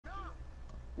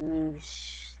Mm,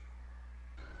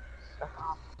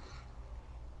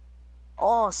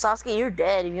 Oh, Sasuke, you're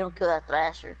dead if you don't kill that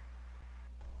Thrasher.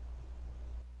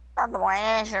 Not the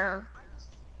Thrasher.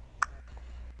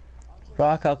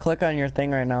 Rock, I'll click on your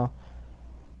thing right now.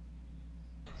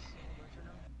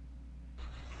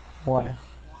 What?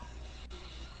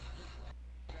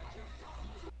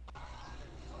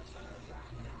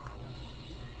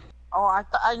 Oh,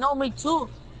 I know, me too.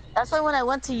 That's why when I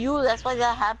went to you, that's why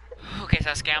that happened. Okay,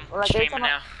 Sasuke, I'm Or like every streaming time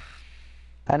now.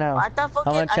 I know.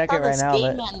 I'm gonna I check it thought the right now, skate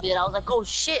but man did. I was like, oh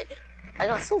shit. I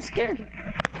got so scared.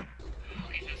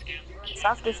 Okay, Sasuke, I'm streaming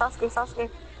Sasuke, now. Sasuke,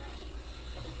 Sasuke.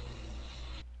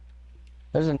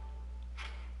 there's an.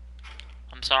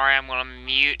 I'm sorry, I'm gonna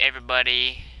mute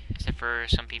everybody except for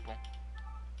some people.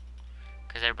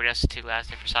 Because everybody else is too loud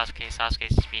except for Sasuke.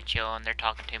 Sasuke's just being chill and they're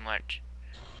talking too much.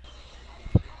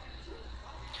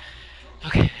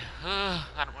 Okay,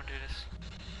 I don't want to do this.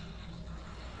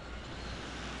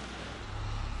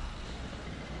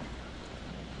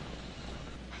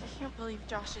 I can't believe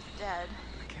Josh is dead.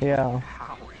 Yeah.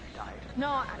 How he died.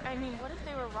 No, I mean, what if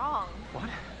they were wrong? What?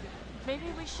 Maybe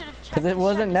we should have checked Because it the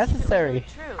wasn't shed to see if it was necessary. really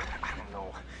true. I don't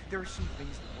know. There are some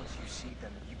things that once you see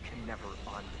them, you can never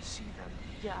unsee them.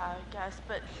 Yeah, I guess,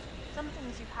 but some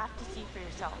things you have to see for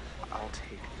yourself. I'll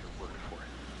take your word for it.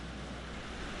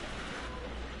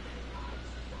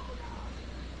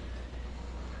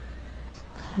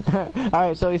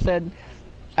 Alright, so he said,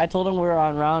 I told him we were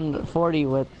on round 40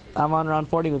 with, I'm on round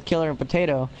 40 with Killer and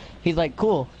Potato. He's like,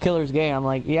 cool, Killer's gay. I'm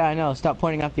like, yeah, I know, stop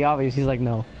pointing out the obvious. He's like,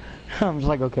 no. I'm just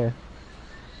like, okay.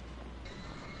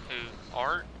 Who?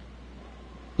 Art?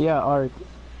 Yeah, Art.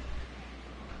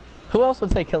 Who else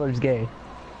would say Killer's gay?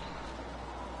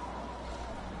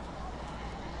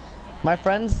 My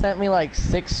friend sent me like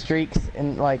 6 streaks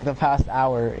in like the past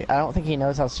hour. I don't think he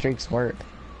knows how streaks work.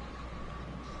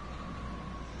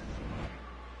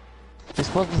 You're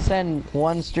supposed to send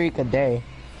 1 streak a day.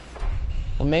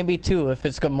 Well, maybe 2 if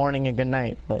it's good morning and good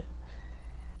night, but...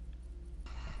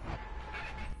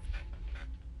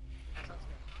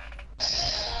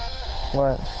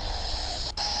 What?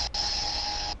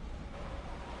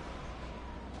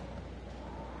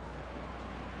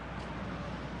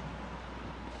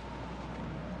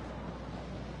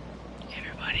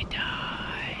 Everybody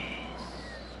dies.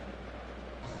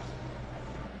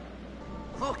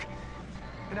 Look!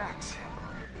 An axe.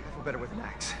 I feel better with an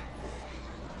axe.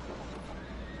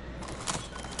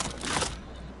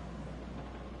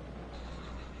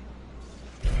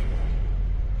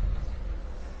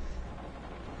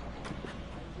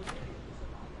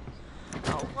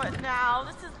 Oh, what now?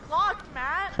 This is locked,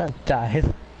 Matt. Dies.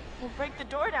 We'll break the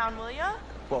door down, will ya?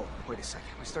 Whoa, wait a second.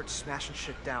 We start smashing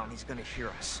shit down, he's gonna hear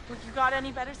us. Well, you got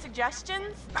any better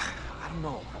suggestions? I don't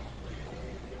know.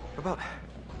 How about...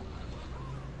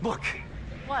 Look!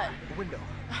 What? The window.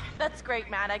 That's great,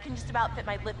 Matt. I can just about fit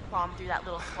my lip balm through that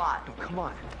little slot. No, come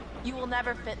on. You will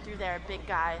never fit through there, big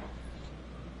guy.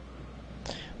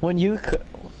 When you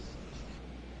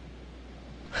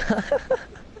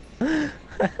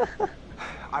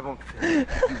I won't fit.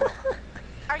 You will.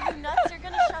 Are you nuts? You're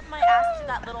gonna shove my ass through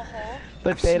that little hole?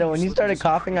 Potato, when you started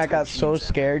coughing, I got so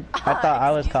scared. I thought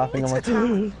I was coughing. I'm like,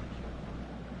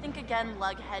 Think again,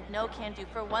 lughead. No can do.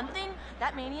 For one thing,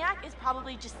 that maniac is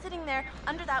probably just sitting there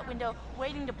under that window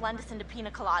waiting to blend us into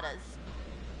pina coladas.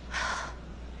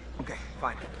 Okay,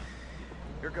 fine.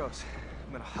 Here goes.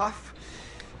 I'm gonna huff,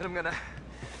 and I'm gonna...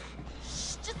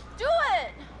 Shh, just do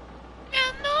it!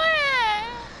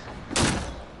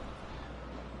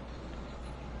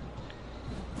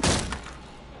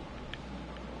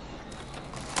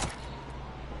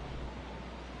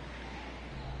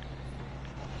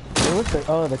 what's the,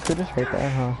 oh, the kudos right there,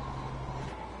 huh?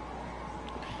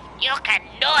 You can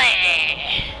do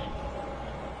it!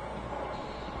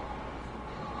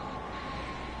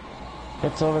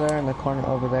 It's over there in the corner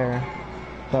over there,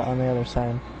 but on the other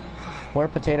side. Where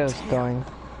Potato's going?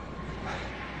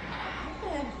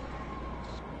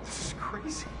 This is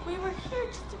crazy. We were here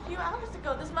just a few hours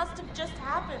ago. This must have just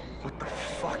happened. What the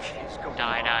fuck is going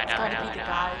Die, on? die, It's die, gotta die, be the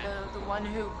die. guy, the one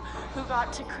who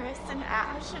got to Chris and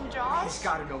Ash and Josh. He's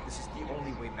gotta know this is the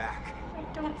only way back.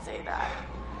 Don't say that.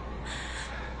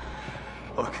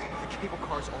 Look, the cable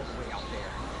car's all the way out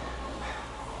there.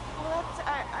 Well,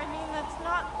 I mean, that's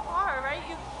not far, right?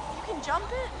 You can jump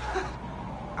it?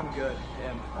 I'm good,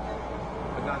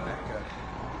 but not that good.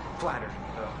 Flattered,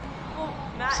 though. Well,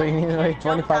 Matt, So you need like can't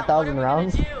jump that. 25,000 What are we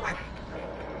rounds? gonna do?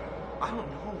 I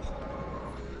don't know.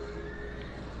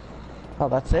 Oh,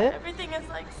 that's it? Everything is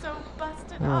like so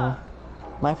busted Oh. up.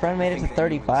 My friend made it to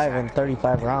 35 in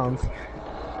 35 rounds.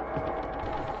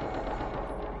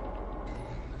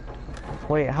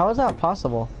 Wait, how is that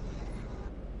possible?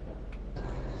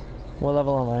 What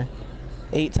level am I?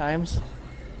 8 times?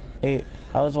 8.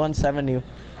 I was 170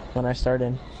 when I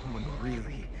started. Someone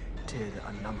really did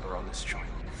a number on this joint.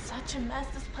 Such a mess.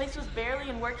 This place was barely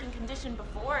in working condition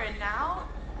before, and now?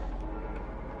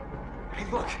 Hey,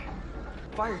 look!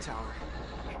 Fire tower.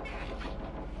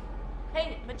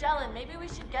 Hey, Magellan, maybe we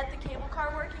should get the cable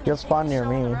car working. He'll spawn near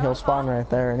me. He'll spawn right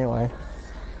there anyway.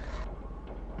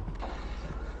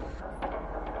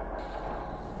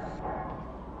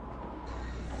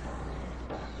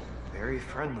 Very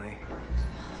friendly.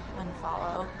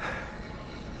 Unfollow.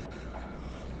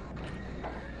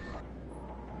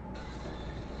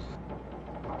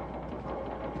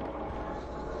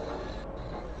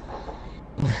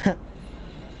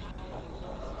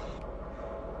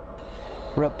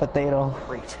 Rip potato.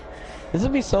 Great. This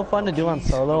would be so fun to do on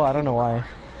solo. I don't know why.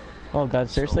 Oh god,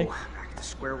 seriously? So, back to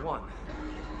square one.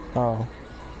 Oh.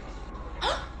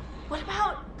 What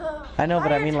about the I know,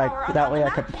 but I fire mean, tower like, up that on way the I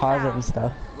could map we pause it found? and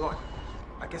stuff. Look,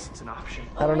 I guess it's an option.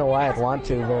 I don't know Maybe why it I'd has a want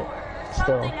to, radio. but still.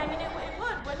 Something, I mean, it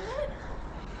would, wouldn't it?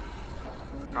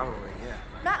 Probably, yeah.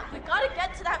 Matt, we gotta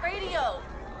get to that radio.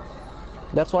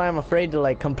 That's why I'm afraid to,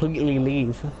 like, completely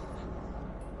leave.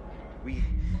 We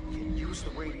can use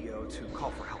the radio to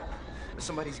call for help.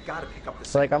 Somebody's got to pick up the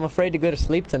It's like, I'm afraid to go to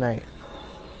sleep tonight.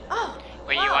 Oh.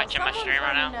 Wait, you watching my stream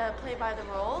right now? To play by the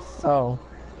rules. Oh.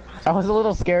 I was a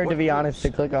little scared, to be honest,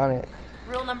 to click on it.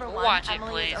 Rule number 1, Watch it,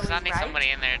 Emily please, is 'cause I always need right. somebody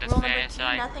in there to Rule say number it, 2, so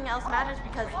I- nothing else matters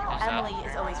because Emily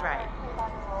is always right.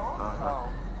 Uh-huh.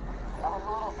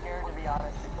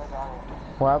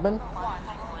 What happened?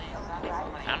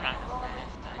 I don't know.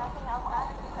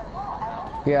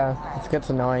 Yeah, it gets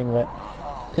annoying, but...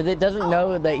 Because it doesn't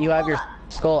know that you have your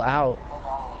skull out.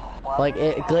 Like,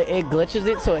 it glitches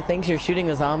it so it thinks you're shooting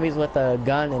the zombies with a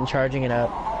gun and charging it up.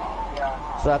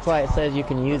 So that's why it says you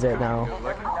can use it now.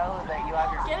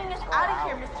 Getting us out of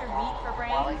here, Mr. Meat for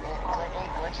Brain.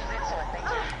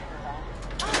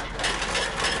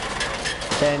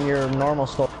 Then your normal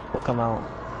skull will come out.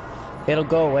 It'll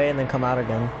go away and then come out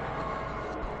again.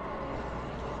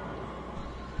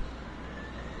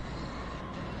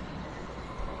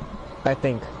 I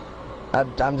think.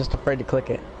 I'm just afraid to click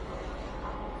it.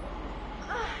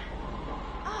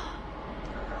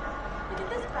 Look at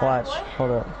this bad Watch. boy.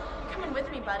 Hold up. You're coming with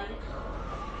me, buddy.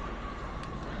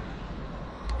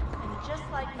 And just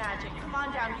like magic, come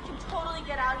on down. You can totally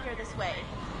get out here this way.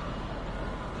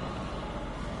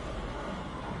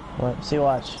 What? See,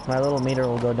 watch. My little meter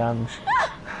will go down.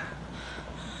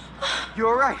 You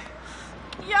alright?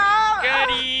 Yeah. Got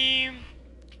him!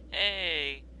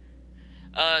 Hey.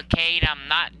 Kate, I'm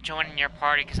not joining your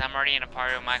party because I'm already in a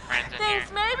party with my friends in here.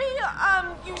 Thanks. Maybe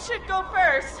you should go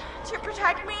first to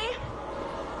protect me.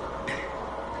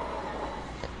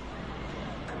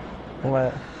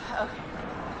 What? Okay.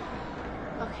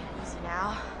 Okay, easy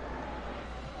now.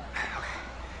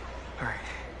 Alright.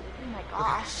 Oh my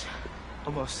gosh.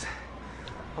 Almost.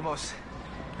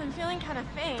 I'm feeling kind of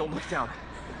faint. Don't look down.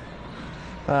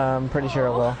 I'm pretty sure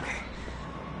it will.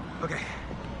 Okay.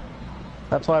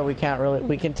 That's why we can't really...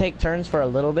 We can take turns for a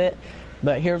little bit,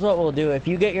 but here's what we'll do. If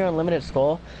you get your unlimited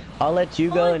skull, I'll let you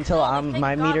go Holy until crap, thank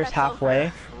my God meter's that's halfway,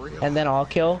 over. For real. and then I'll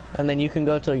kill, and then you can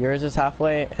go till yours is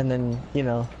halfway, and then, you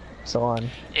know, so on.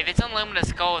 If it's unlimited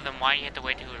skull, then why do you have to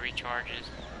wait till it recharges?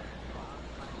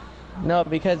 No,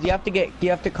 because you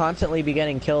have to constantly be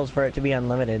getting kills for it to be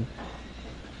unlimited.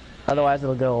 Otherwise,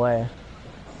 it'll go away.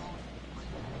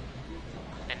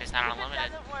 Then it's not If it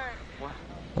unlimited. doesn't work. What?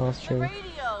 Well, that's The true.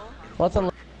 radio. Well, it's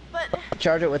unlimited. But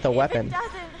Charge it with a if weapon. it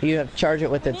doesn't, You have to charge it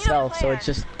with We need a itself, so it plan.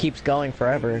 just keeps going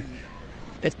forever.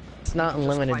 It's not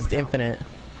unlimited, it's infinite,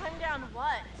 climb down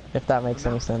what? if that makes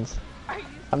any sense. Are you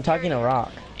I'm talking to serious?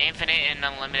 Rock. Infinite and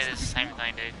unlimited is the same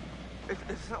thing, dude.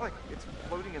 It's not like it's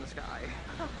floating in the sky.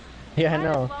 Yeah, I Might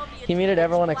as know. well be a He muted two-inch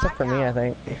everyone except for me, I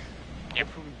blackout. think.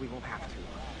 Hopefully we won't have to.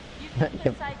 You think the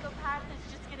Yep. psychopath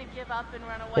is just gonna give up and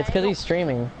run away? It's because he's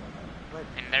streaming. But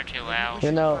And they're too loud.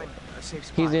 You know, find a safe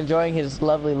spot. he's enjoying his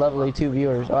lovely, lovely 2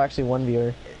 viewers. Oh, actually 1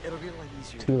 viewer. It'll be a lot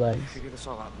easier. 2 likes. to figure this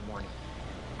all out in the morning.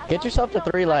 As Get long yourself as we to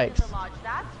don't 3 find likes. the lodge,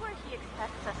 that's where he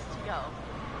expects us to go.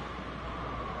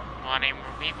 Well, I need more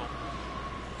people.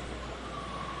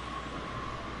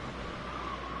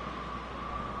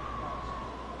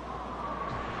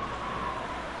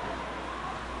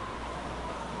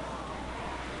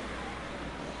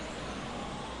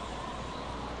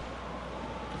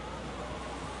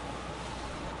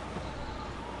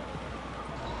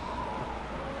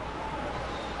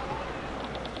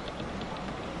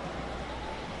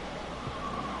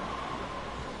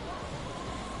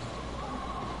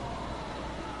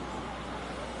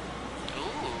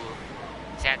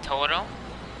 Got totem.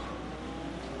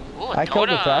 Ooh, a I killed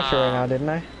the totem. Thrasher right now, didn't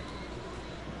I?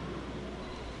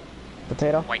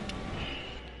 Potato. Wait.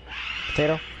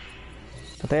 Potato.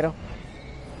 Potato.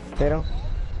 Potato.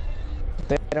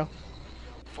 Potato.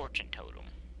 Fortune totem.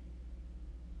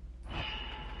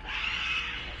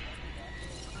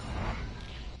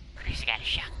 Chris got a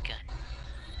shotgun.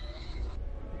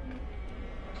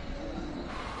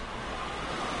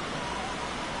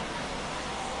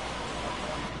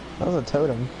 That was a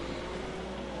totem.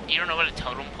 You don't know what a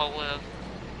totem pole is?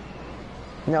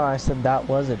 No, I said that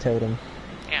was a totem.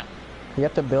 Yeah. You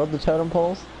have to build the totem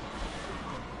poles?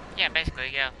 Yeah, basically,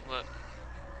 yeah. Look.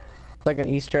 Like an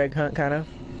Easter egg hunt, kind of?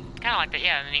 Kind of like that,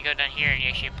 yeah. And then you go down here and you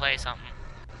actually play something.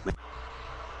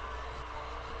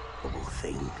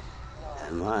 Thing.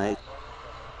 And like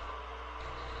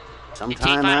When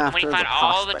sometime you after find the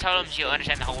all the prospectors totems, you'll came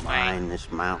understand the to whole thing. mine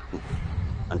this mountain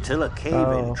until a cave-in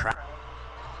Oh. trap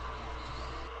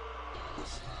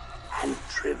and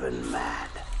driven mad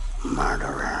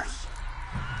murderers,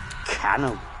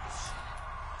 cannibals,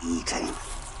 eating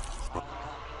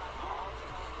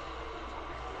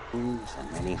foods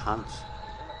and many hunts.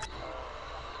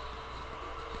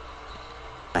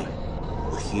 A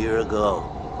year ago,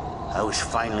 I was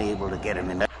finally able to get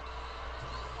him in there.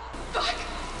 Fuck!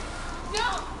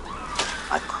 No!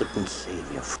 I couldn't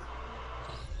save you.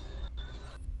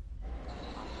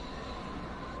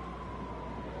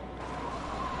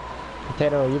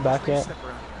 Potato, are you back yet?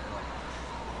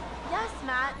 Yes,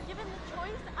 Matt. Given the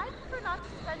choice, I prefer not to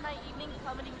spend my evening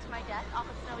plummeting to my death off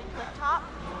a snowy cliff top.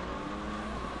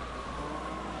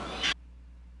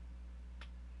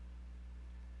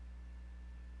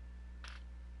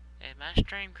 If my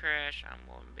stream crash, I'm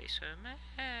gonna be so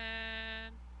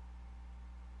mad.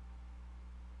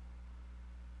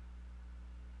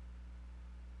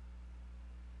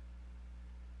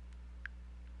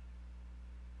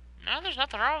 No, there's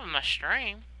nothing wrong with my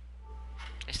stream.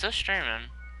 It's still streaming.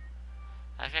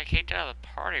 I got kicked out of the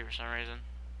party for some reason.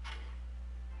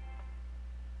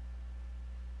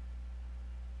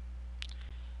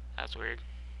 That's weird.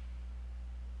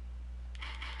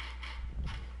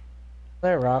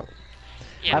 There, Rock.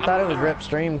 Yeah, I thought it was rip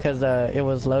stream because it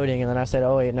was loading, and then I said,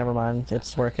 oh wait, never mind,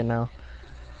 it's working now.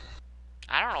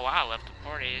 I don't know why I left the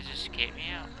party. It just kicked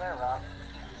me out. There, Rock.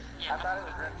 Yeah. I thought it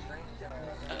was rip stream.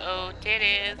 Uh-oh,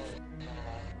 titties.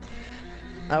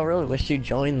 I really wish you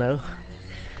joined though.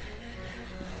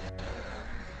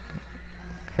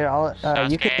 Here,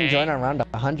 you can join on round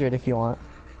 100 if you want.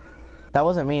 That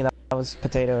wasn't me. That was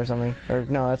Potato or something. Or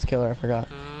no, that's Killer. I forgot.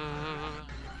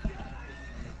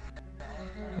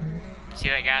 See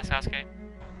that guy, Sasuke?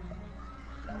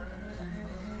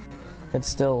 It's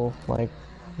still like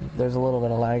there's a little bit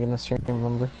of lag in the stream.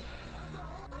 Remember?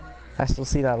 I still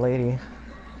see that lady.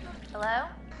 Hello?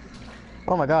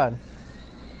 Oh my God.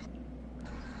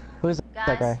 Who is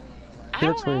that guy? He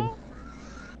looks weird.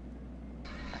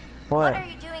 What What? are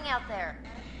you doing out there?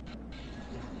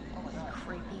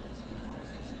 Creepy.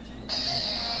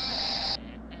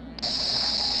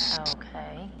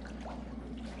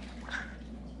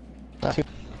 Okay.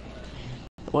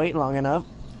 Wait long enough.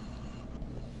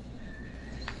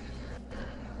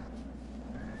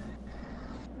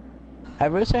 I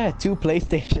wish I had 2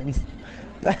 PlayStations.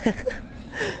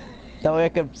 That way I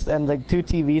could send like 2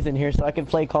 TVs in here so I could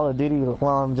play Call of Duty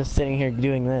while I'm just sitting here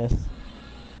doing this.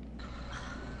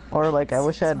 Or like I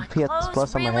wish I had PS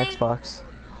Plus on my Xbox.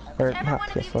 Or not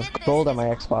PS Plus, Gold on my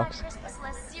Xbox.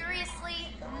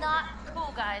 Seriously, not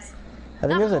cool, guys. I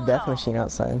think there's a death machine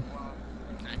outside.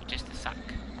 Just a suck.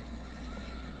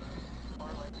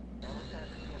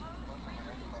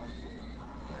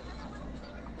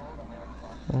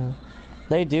 Yeah.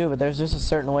 They do, but there's just a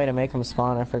certain way to make them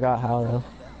spawn. I forgot how though.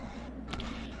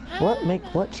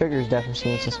 What triggers death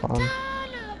machines to spawn?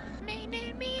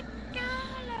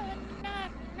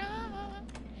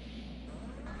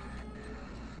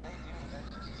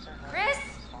 Chris?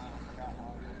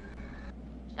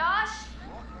 Josh?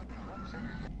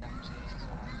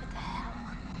 What the hell?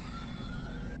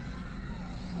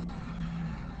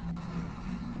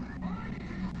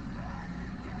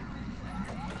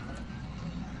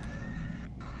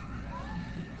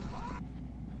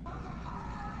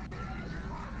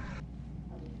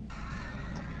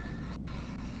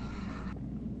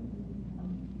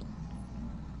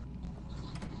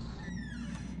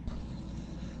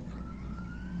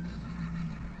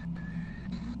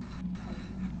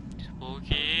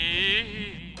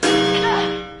 Spooky.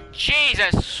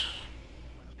 Jesus!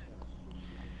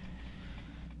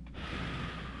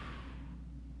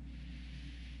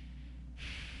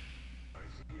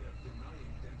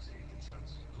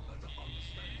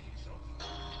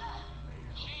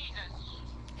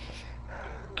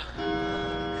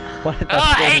 Why did Oh, that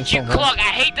I scare him hate so you, much? clock. I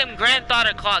hate them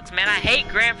grandfather clocks, man. I hate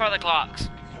grandfather clocks.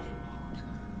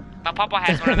 My papa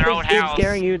has one in their old Is it house.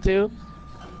 scaring you too?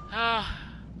 No,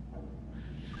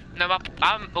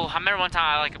 I remember one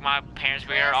time, like, my parents,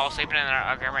 we were all sleeping in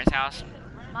our grandparents' house,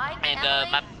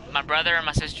 and my brother and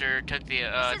my sister took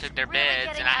their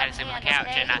beds, and I had to sleep on the couch,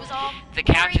 and the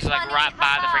couch is like right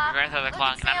by the freaking grandfather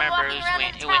clock, and I remember it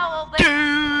went, dude.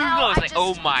 I was like,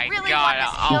 oh my god,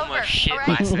 I almost shit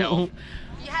myself.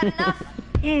 You had enough?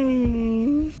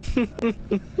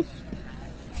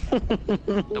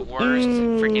 The worst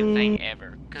freaking thing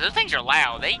ever. Because those things are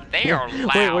loud. They are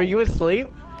loud. Wait, were you asleep?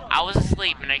 I was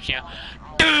asleep, and next you know,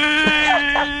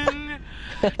 Can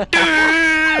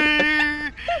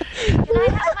I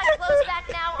have my clothes back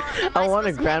now, or am I want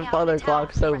a supposed to hang out grandfather in the tower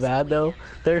clock so for the rest bad of the though. week?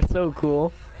 They're so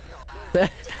cool.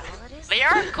 they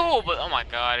are cool, but oh my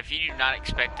god, if you do not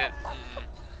expect it.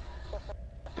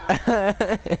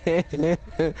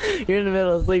 You're in the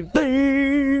middle of sleep.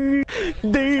 Ding,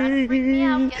 Trying to freak me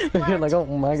out, ding. guess You're what? like, oh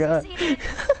my god. Succeeded.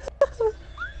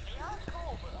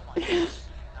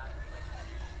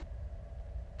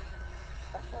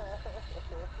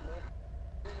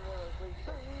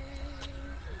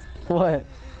 What?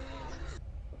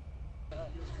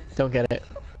 Don't get it.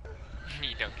 You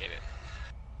don't get it.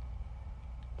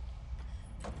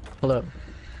 Hello.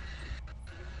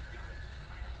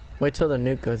 Wait till the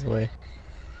nuke goes away.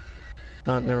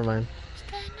 Oh, never mind.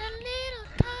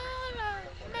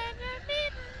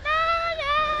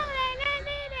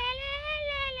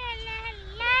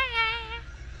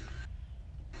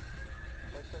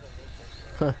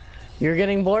 Huh. You're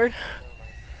getting bored?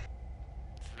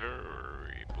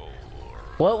 Very bored.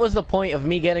 What was the point of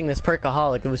me getting this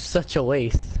perkaholic? It was such a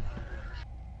waste.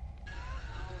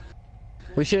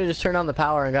 We should have just turned on the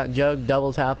power and got Jug,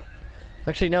 double tap.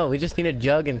 Actually, no, we just needed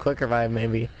Jug and Quick Revive,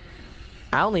 maybe.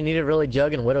 I only needed really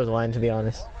Jug and Widow's Wine, to be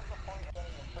honest.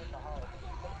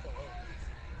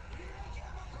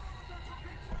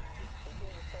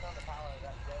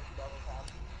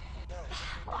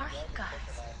 Who are you guys?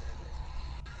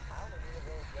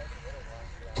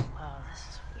 Wow, this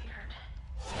is weird.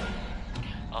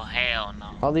 Oh hell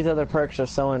no. All these other perks are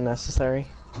so unnecessary.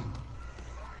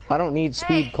 I don't need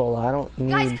Speed Cola, I don't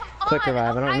need come Quick on,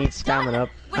 Revive, I don't I'm need Stamina done Up,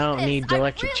 with I don't this. need I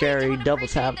Electric really Cherry, don't Double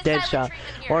appreciate Tap, the Dead silent Shot,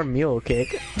 treatment here. or Mule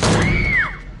Kick.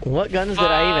 What guns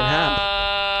did I even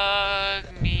have?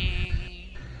 Fuck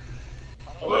me.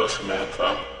 Hello,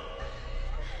 Samantha.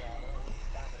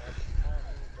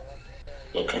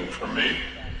 Looking for me?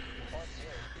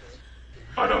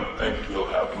 I don't think you'll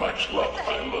have much luck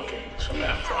by looking,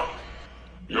 Samantha.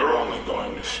 You're only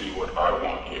going to see what I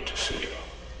want you to see.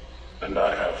 And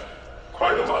I have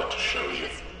quite a lot to show you.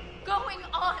 Going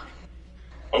on?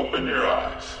 Open your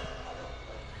eyes.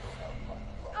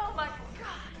 Oh my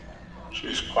god.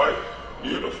 She's quite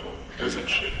beautiful, isn't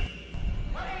she?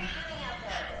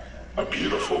 A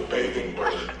beautiful bathing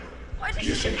bird. Do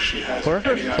you think she has Where are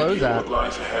her any clothes idea at? what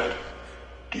lies ahead?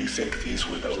 Do you think these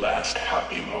were the last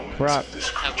happy moments Rock. of this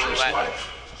creature's what?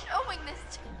 life? Showing this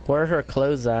to Where are her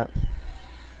clothes at?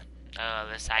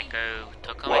 The psycho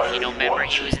took him. Why If you don't are you remember, he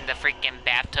watching? was in the freaking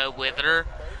bathtub with her,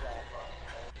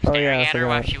 Oh staring yeah, I at her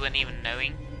while forgot. she wasn't even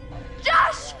knowing.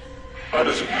 Josh! How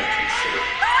does it make you feel?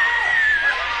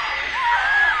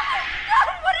 No,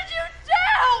 what did you do?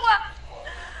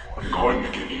 I'm going to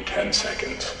give you 10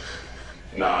 seconds.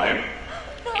 9,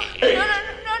 No, 8, no, no,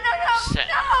 Set.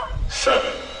 no,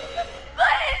 7.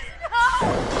 please, no!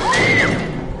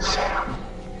 Sam.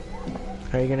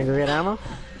 Are you gonna go get ammo?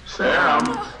 Sam.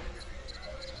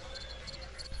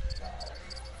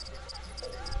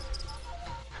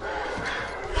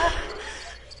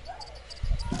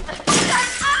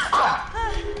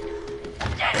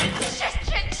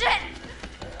 Shit.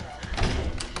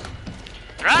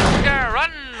 Run, girl,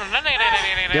 run!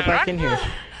 Get back in here.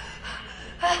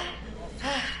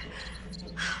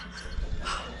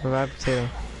 Revive potato.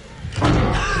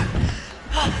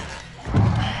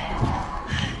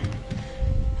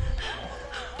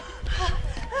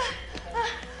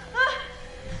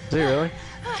 Is he really?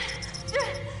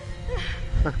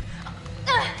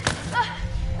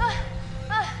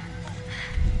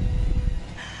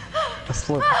 A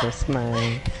slip of this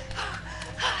man.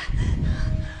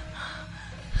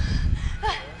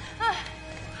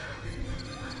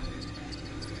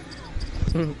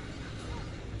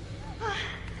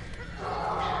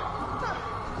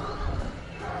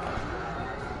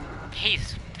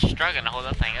 He's struggling to hold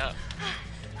that thing up.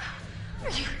 Are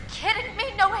you kidding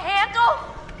me? No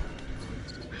handle?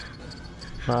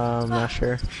 I'm not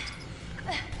sure.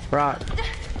 Rock.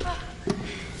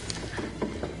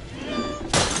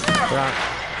 Rock.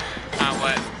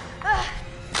 What?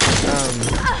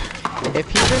 if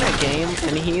he's in a game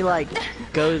and he like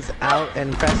goes out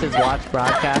and presses watch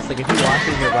broadcast, like if he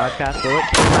watches your broadcast, will it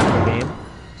kick him out of the game?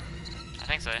 I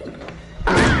think so.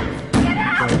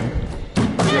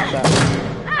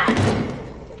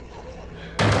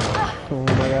 Oh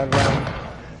my god, run.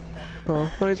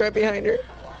 Oh, he's right behind her.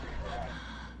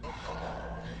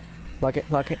 Lock it,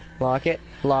 lock it, lock it,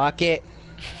 lock it.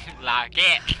 Lock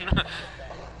it.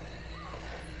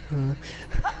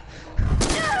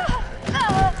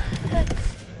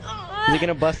 Is he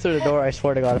gonna bust through the door? I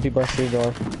swear to god if he busts through the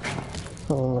door.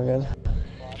 Oh my god.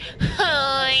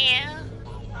 Oh yeah.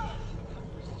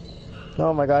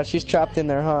 Oh my god, she's trapped in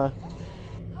there, huh?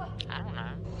 I don't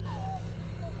know.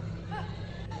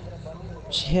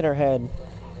 She hit her head.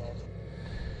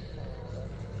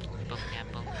 Boom, yeah,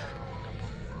 boom.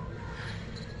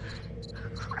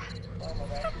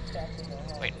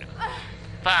 Wait, no.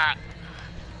 Fuck.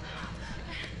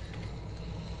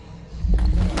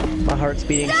 My heart's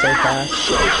beating so fast.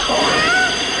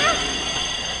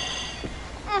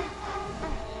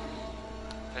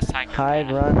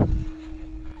 Hide, run.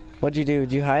 What'd you do?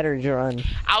 Did you hide or did you run?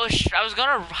 I was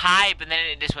gonna hide, but then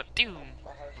it just went doom.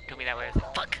 Took me that way. I was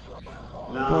like, fuck.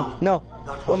 No. No.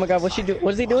 Oh my god, what's she do?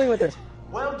 What is he doing with her?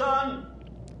 Well done.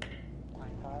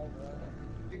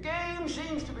 The game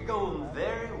seems to be going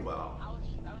very well.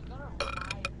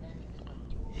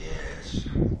 Yes.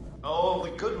 Oh,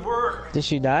 the good work. Did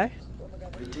she die?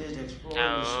 We did explore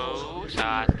No,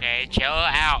 Sasuke, chill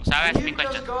out. So that's the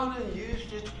question. Gone and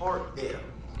used it for him.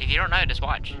 If you don't know, just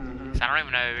watch. 'Cause I don't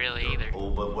even know really either.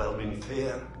 Overwhelming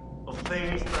fear of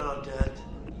things that are dead.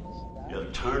 You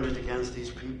have turned it against these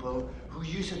people who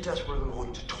use it desperately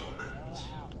want to torment.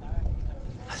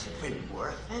 Has it been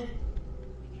worth it?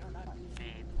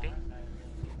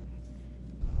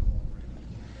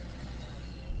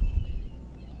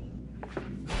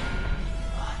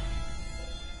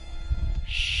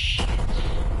 Shit.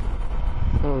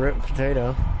 Oh, rip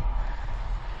potato.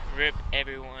 Rip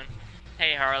everyone.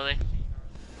 Hey, Harley.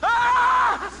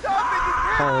 Ah!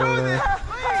 Stop it!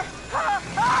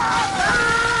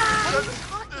 What are you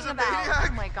talking about?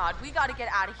 Oh my god, we gotta get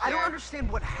out of here. I don't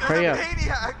understand what Hurry up.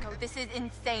 happened. No, this is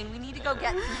insane. We need to go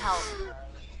get some help.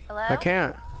 Hello? I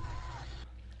can't.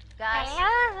 Guys?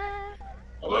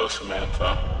 Hello,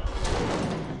 Samantha.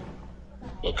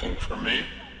 Looking for me?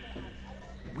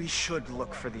 We should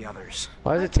look for the others.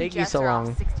 Why does it take you so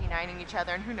long? 69ing each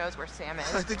other, and who knows where Sam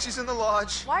is. I think she's in the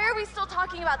lodge. Why are we still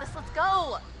talking about this? Let's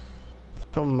go.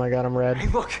 Oh my god, I'm red. Hey,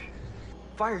 look.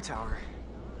 Fire tower.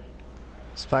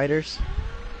 Spiders?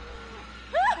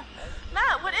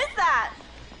 Matt, what is that?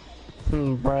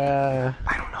 Bruh.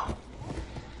 I don't know.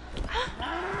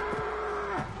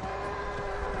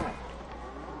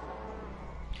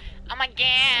 Oh my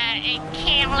god, and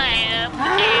kill him.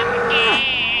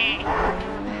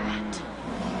 Matt,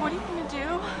 what are you gonna do?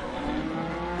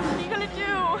 What are you gonna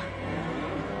do?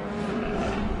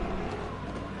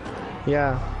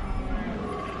 Yeah.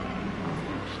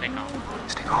 Stay calm.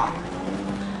 Stay calm.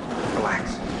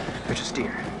 Relax. They're just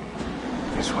deer.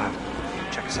 They just want to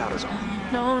check us out is all.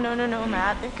 No,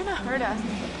 Matt. They're gonna hurt us.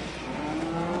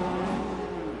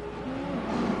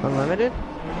 Unlimited?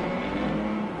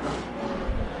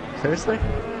 Seriously?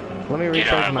 Let me Get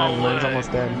recharge out of mine. my Mine's way.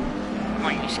 almost dead. Come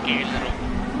on, you scared little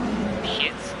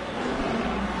shits.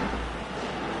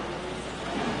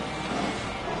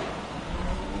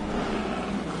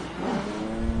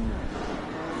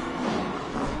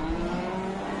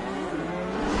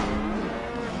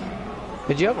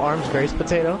 Did you have arms grace,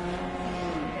 potato?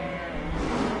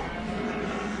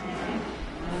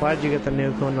 Why did you get the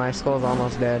nuke when my skull's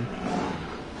almost dead?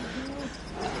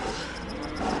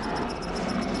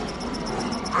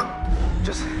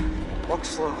 Just walk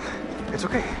slow. It's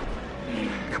okay.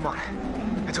 Come on.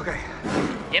 It's okay.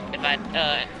 Yep, if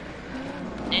I,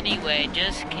 anyway,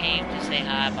 just came to say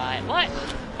hi, bye. What?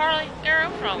 Harley, girl,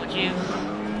 what's wrong with you?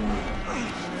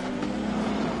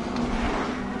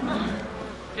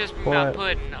 Just What? not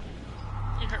putting no.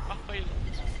 You hurt my feelings.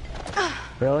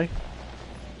 Really?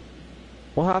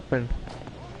 What happened?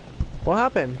 What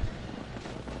happened?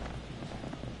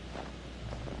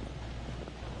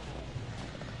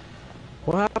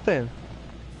 What happened?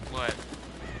 What?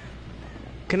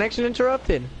 Connection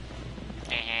interrupted.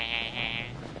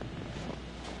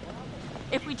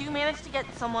 If we do manage to get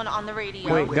someone on the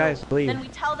radio, Wait, guys, leave. then we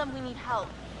tell them we need help.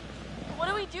 What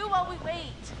do we do while we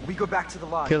wait? We go back to the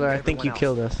lodge. Killer, with I think you everyone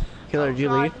killed else. us. Killer, did you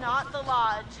God, leave? not the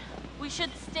lodge. We should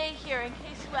stay here in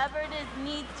case whoever it is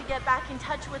needs to get back in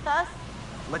touch with us.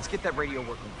 Let's get that radio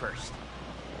working first.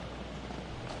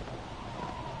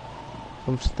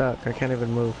 I'm stuck. I can't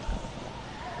even move.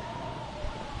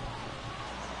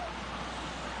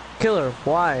 Killer,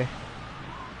 why?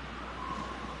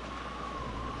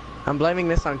 I'm blaming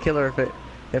this on Killer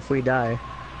if we die.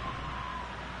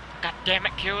 God damn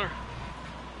it, Killer.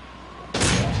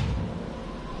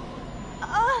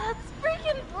 Oh, that's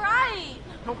freaking bright.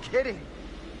 No kidding.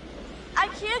 I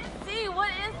can't see.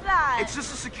 What is that? It's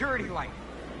just a security light.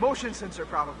 Motion sensor,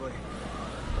 probably.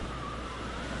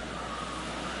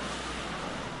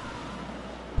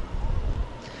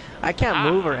 I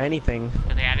can't move or anything.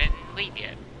 Good thing I didn't leave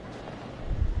yet.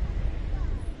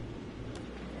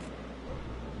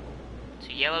 So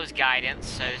yellow's guidance,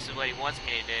 so this is what he wants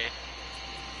me to do.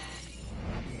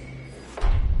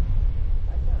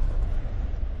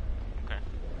 Okay.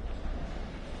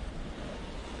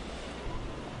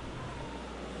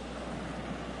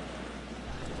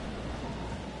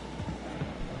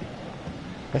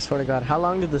 I swear to God, how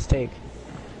long did this take?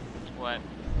 What?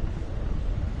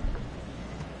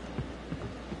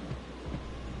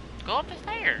 Go up the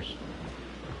stairs.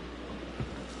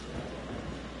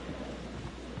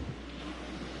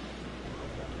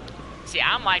 See,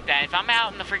 I'm like that. If I'm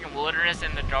out in the freaking wilderness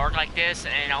in the dark like this,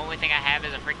 and the only thing I have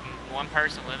is a freaking one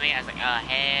person with me, I was like, oh,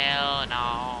 hell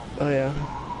no. Oh, yeah.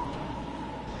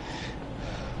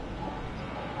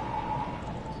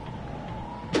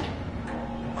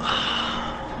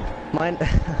 Mine,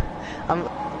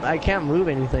 I can't move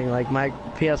anything, like my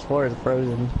PS4 is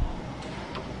frozen.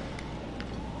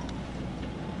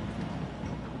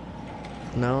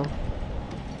 No.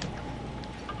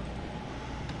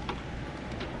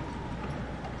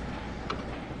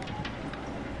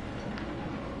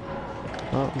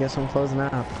 Well, guess I'm closing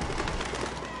out.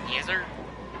 Yes, sir.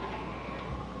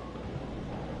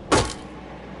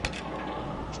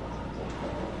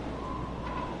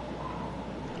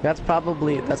 That's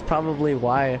probably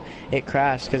why it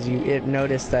crashed, because it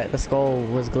noticed that the skull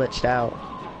was glitched out.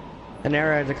 An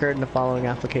error has occurred in the following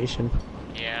application.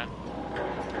 Yeah.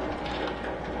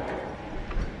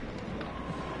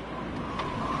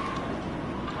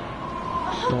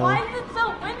 Why is it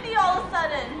so windy all of a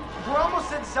sudden? We're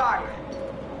almost inside.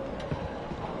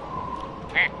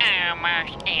 We're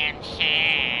almost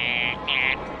inside.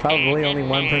 Probably only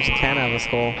one person can have a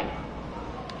skull.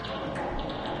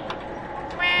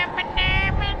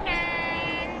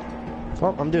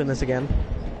 Well, I'm doing this again.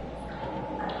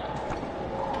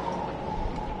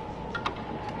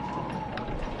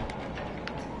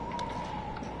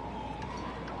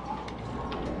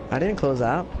 I didn't close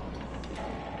out.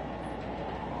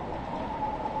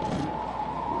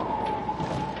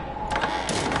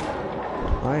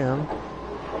 I am.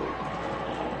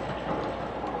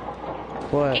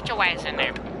 What? Get your ass in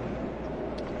there.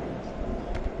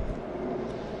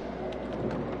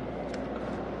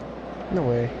 No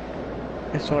way.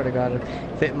 I swear to God, it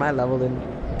fit my level then.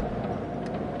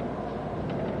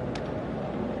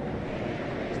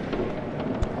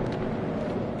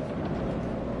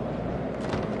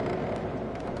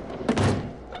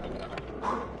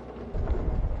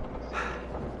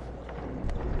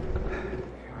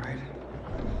 Alright.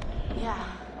 Yeah.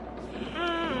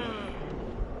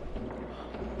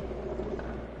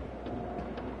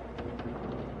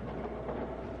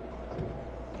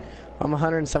 I'm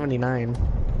 179.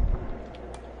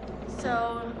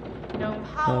 So, no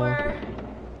power.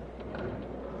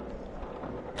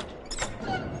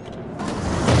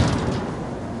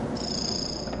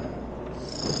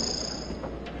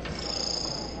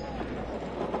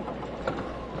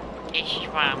 This is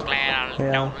why I'm glad I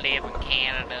don't live in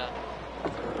Canada.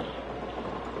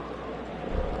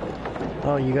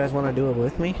 Oh, you guys want to do it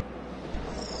with me?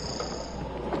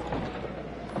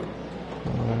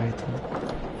 Alright then.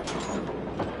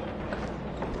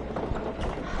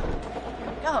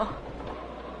 Go.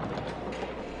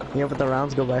 Yeah, but the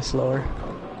rounds go by slower.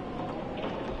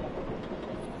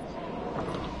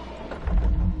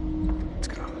 Let's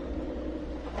go.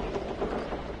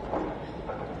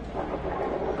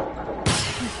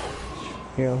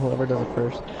 Here, whoever does it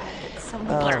first.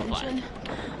 Someone's attention.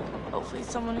 Hopefully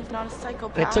someone who's not a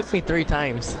psychopath. It took me 3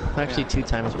 times. Actually, 2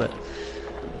 times, but...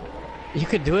 You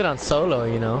could do it on solo,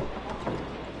 you know?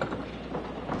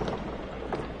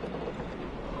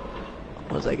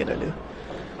 What was I gonna do?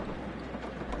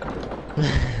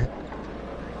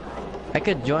 I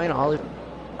could join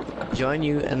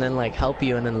you and then like help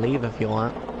you and then leave if you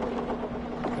want.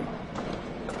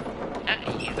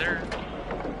 Either.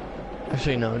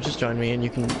 Actually no, just join me and you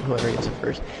can whoever gets it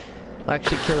first. Well,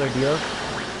 actually, Killer, do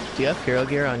you have hero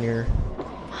gear on your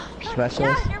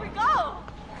specialist? Yeah, here we go.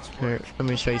 Here, let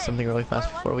me show you something really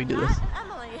fast before we do this.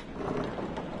 Emily.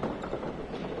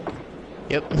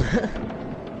 Yep.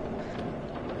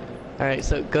 Alright,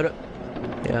 so go to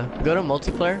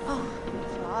multiplayer. Oh,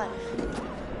 God.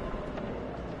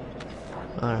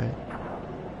 Alright.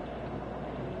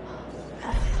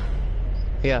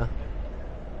 Yeah.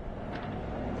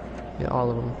 Yeah, all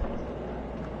of them.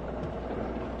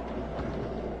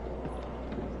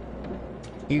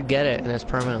 You get it, and it's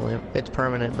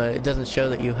permanent, but it doesn't show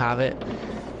that you have it.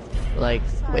 Like,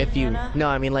 Sorry, if you, Hannah. no,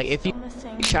 I mean, like, if you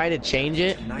try to change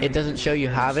it, it doesn't show you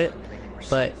have it.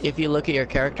 But if you look at your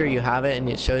character, you have it, and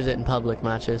it shows it in public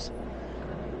matches.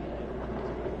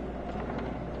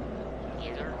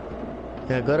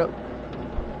 Yeah,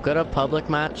 go to public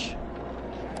match.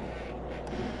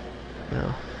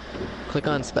 No. Click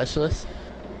on specialist.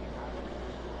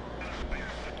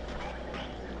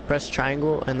 Press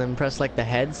triangle and then press like the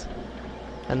heads.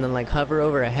 And then like hover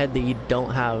over a head that you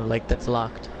don't have, like that's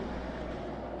locked.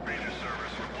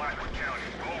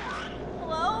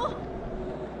 Hello?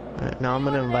 Alright, now I'm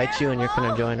gonna invite you and you're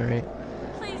gonna join, alright?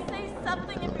 Please say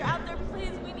something if you're out there,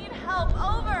 please. We need help.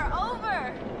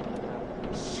 Over.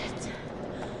 Shit.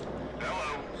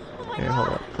 Oh my Here, god. hold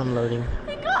up. I'm loading.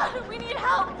 Thank God, we need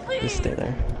help, please. Just stay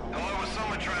there. Hello, is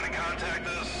someone trying to contact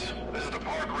us? This is the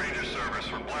Park Ranger Service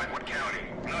for Blackwood County.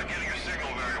 I'm not getting your signal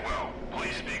very well.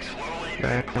 Please speak slowly.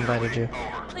 Alright, I invited you.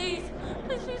 Over. Please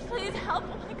help. Oh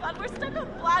my god, we're stuck on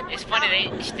Blackwood. It's funny,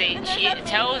 And she there's that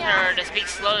tells maniac. her to speak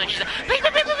slow, and she's like, "Beep,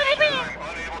 beep, beep, beep, beep, beep." I'm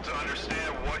unable to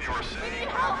understand what you are We saying. need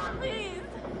help, please.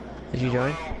 Did you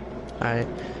join? Alright.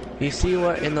 You see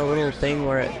what in the little thing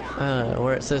where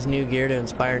it says new gear to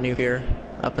inspire new fear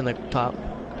up in the top?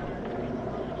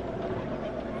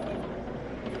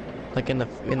 Like in the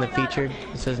featured,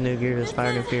 it says new gear to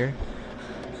inspire new fear.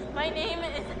 My name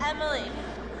is Emily.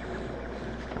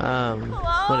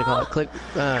 What do you call it? Click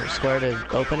square to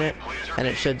open it, and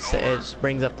it should say, it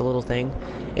brings up the little thing.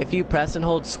 If you press and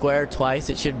hold square twice,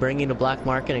 it should bring you to black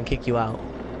market and kick you out.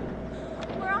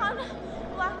 We're on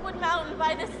Blackwood Mountain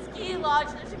by the ski lodge.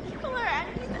 There's a killer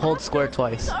and he's Hold after square us.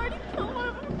 twice. He's already killed one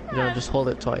of our friends. No, just hold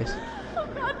it twice. Oh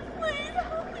god, please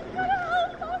help me.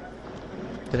 Gotta help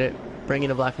us. Did it bring you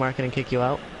to black market and kick you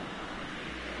out?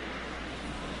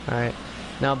 Alright.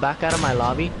 Now back out of my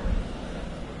lobby.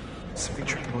 Something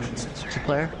tricky motion sensor.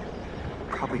 Player.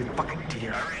 Probably a fucking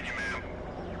deer.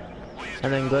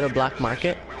 And then go to black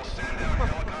market.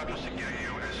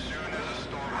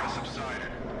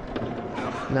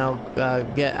 Now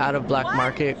get out of black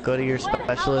market, go to your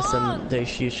specialist, and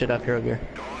you should have hero gear.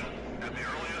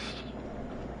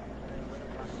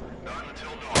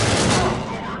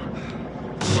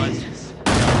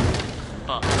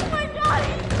 Fuck. Oh my god,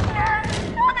 he's here.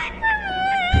 Coming for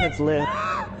me. It's lit.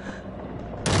 Oh,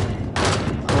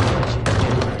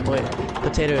 wait,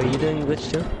 Potato, are you doing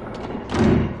glitch too?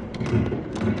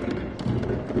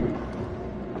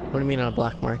 What do you mean on a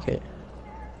black market?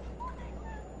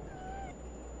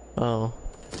 Oh.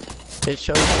 It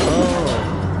shows.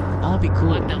 Oh. That'll be cool.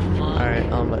 What the fuck?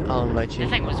 Alright, I'll invite you. That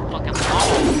thing was fucking long.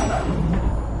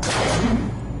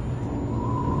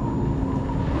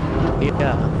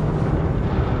 Yeah.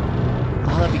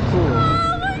 Oh, that'd be cool.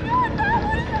 Oh my god, that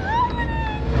was happening.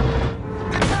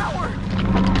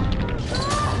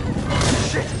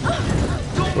 Shit!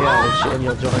 Yeah, and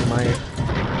you'll join my.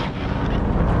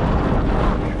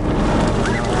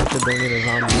 I'll have to bring in a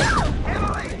zombie.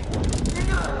 Emily!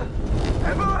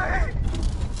 Emily!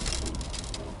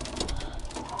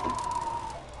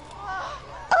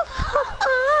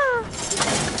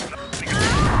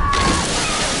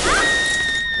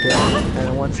 Yeah, and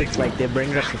then once it's like it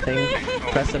brings up the thing,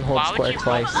 press and hold Why would square you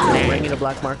twice. hold It'll bring you to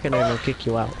black market and it'll kick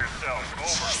you out.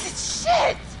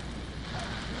 Shit!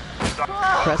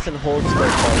 Press and hold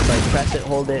square twice. Like press it,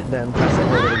 hold it, then press and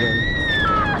hold it again.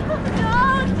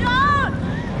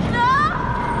 No!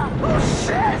 Oh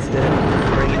shit! Did it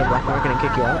bring you to black market and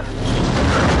kick you out?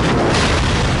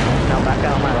 Now back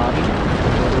out of my lobby. Go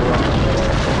to, black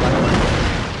market.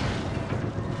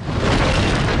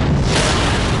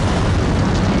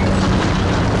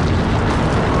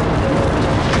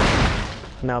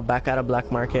 Now back out of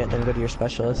black market, then go to your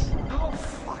specialist. Oh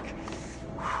fuck.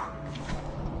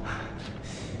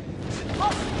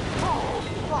 Oh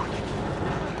fuck.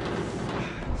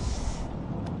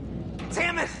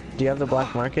 Damn it! Do you have the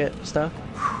black market stuff?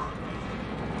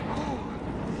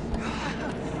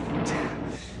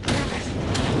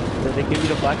 Did they give you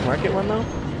the black market one though?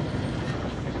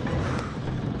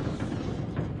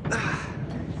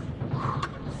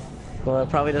 Well, it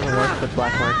probably doesn't work with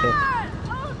black market.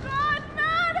 Oh god,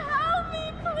 Matt, help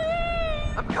me,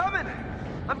 please! I'm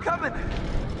coming!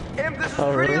 Em, this is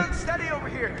Oh, pretty really? unsteady over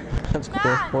here. That's cool.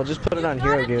 Matt, We'll just put it on you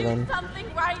hero gotta gear do then. something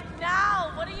right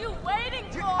now! What are you waiting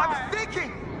for? I'm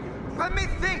thinking! Let me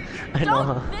think! I know,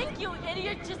 Don't huh? think, you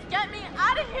idiot! Just get me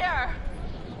out of here!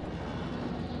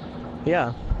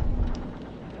 Yeah.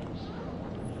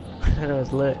 I know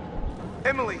it's lit.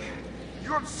 Emily,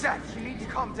 you're upset. You need to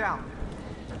calm down.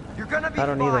 You're gonna be I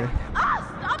don't fine. either.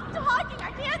 Ah, stop talking!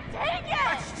 I can't take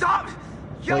it! Stop! Well,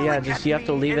 Yelling yeah, at just you have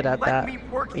to me leave it and at let that. me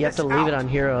work You have to this leave it out, on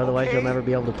hero, otherwise okay? you'll never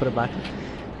be able to put it back.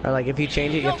 Or like if you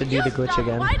change it, you have to do No, the glitch stop.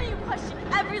 again. Why do you question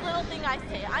every little thing I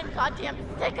say? I'm goddamn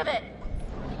sick of it.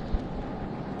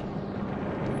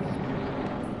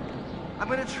 I'm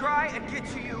gonna try and get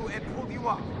to you and pull you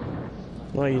up.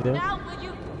 What do you do? Now, will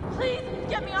you please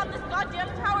get me off this goddamn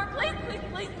tower? Please, please,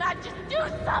 please, Matt, just do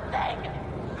something!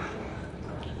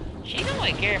 She don't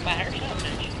really care about herself,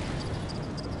 does she?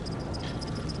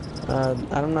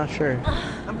 I'm not sure.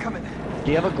 I'm coming.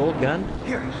 Do you have a gold gun?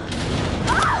 Here.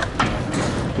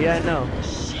 Yeah, I know.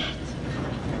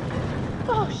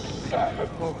 Oh, shit!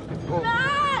 Whoa, whoa.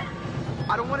 Matt!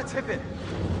 I don't want to tip it.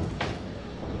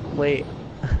 Wait.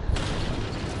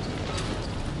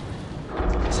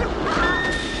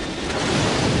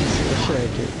 What should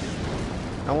I do?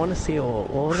 I want to see, what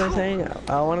was I saying?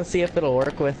 I want to see if it'll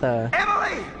work with,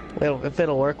 Emily! if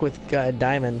it'll work with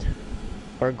diamond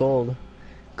or gold.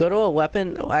 Go to a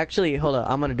weapon. Actually, hold on.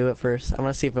 I'm gonna do it first. I'm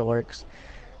gonna see if it works.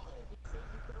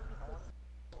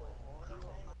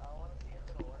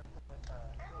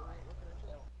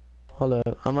 Hold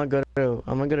up. I'm gonna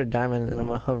go to diamond and I'm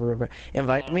gonna hover over.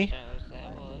 Invite me.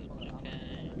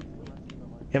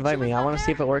 Invite me. I want to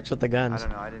see if it works with the I guns.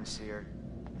 don't know. I didn't see her.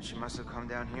 She must have come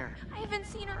down here. I haven't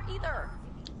seen her either.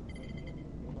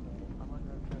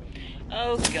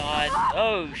 Oh god.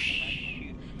 Oh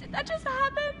shoot. Did that just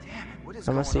happen? Damn it! What is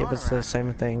I'm going gonna see if on it's the around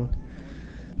same thing.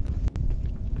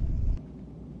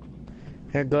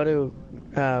 Here, go to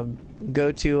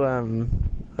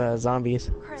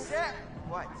zombies. Chris, here?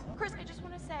 What? Chris, I just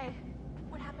want to say,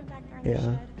 what happened back there in Yeah. the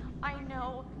shed? I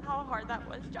know how hard that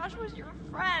was. Josh was your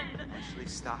friend. Actually,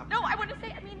 stop. No, I want to say,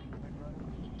 thank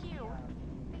you.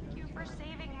 Thank you for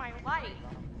saving my life.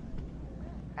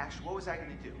 Ash, what was I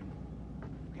gonna do?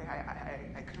 Okay,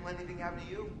 I couldn't let anything happen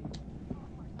to you.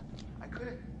 I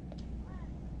couldn't.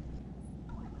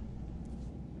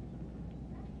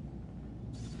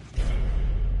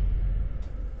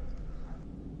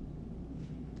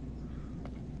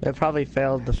 It probably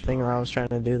failed the thing I was trying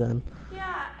to do then.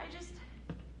 Yeah,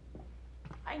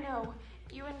 I know.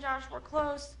 You and Josh were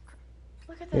close.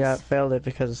 Look at this. Yeah, it failed it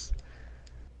because.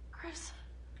 Chris,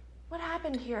 what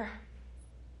happened here?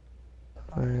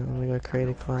 Alright, let me go create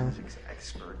a class. Forensics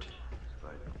expert,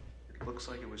 but it looks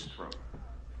like it was thrown.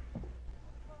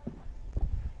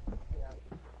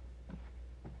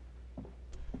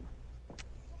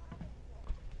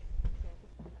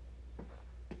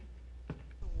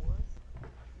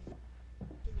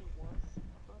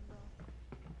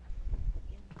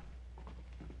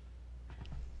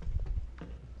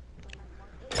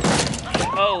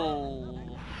 Oh.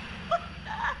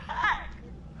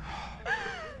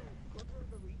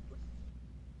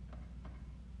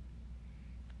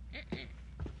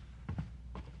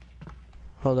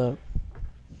 Hold up.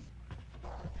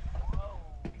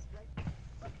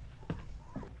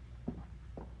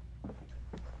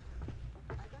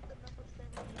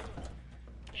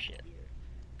 Shit.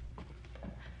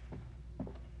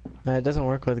 No, it doesn't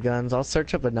work with guns. I'll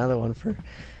search up another one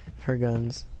for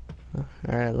guns.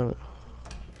 Alright, let me.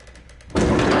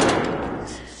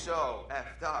 This is so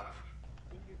effed up.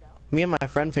 Me and my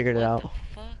friend figured it out,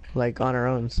 Fuck. like on our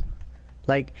own.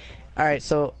 Like, all right,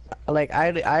 so like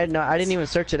I didn't even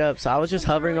search it up, so I was just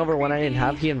hovering over one I didn't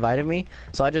have. He invited me,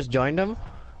 so I just joined him,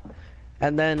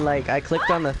 and then like I clicked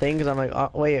on the thing because I'm like, oh,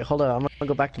 wait, hold up, I'm gonna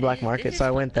go back to Black Market, so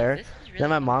I went there. Then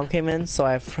my mom came in, so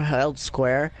I held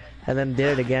square and then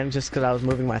did it again just because I was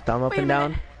moving my thumb up Wait a and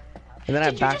down. minute. And then Did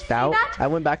I you just backed see out. that? I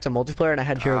went back to multiplayer and I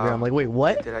had hero. I'm like, wait,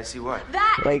 what? Did I see what?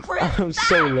 That, Like, Chris, I'm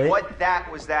so lit. What that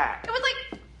was that? It was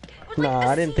like No, a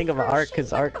I didn't think of an see-through arc because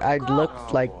shape arc of I ghost.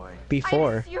 looked like boy.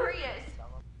 before. I'm serious.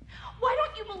 Why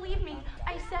don't you believe me?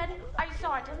 I said I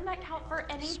saw it. Doesn't that count for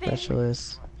anything?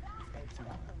 Specialist.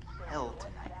 Hell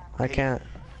tonight. I can't.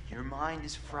 Your mind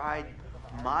is fried.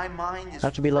 My mind is I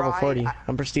have to be level fried. 40.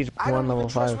 I'm prestige I 1, don't level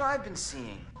even trust 5. what I've been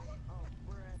seeing.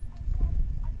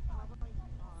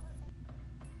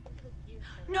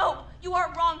 No, you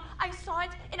are wrong. I saw it,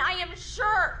 and I am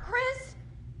sure, Chris.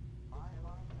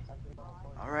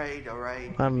 All right.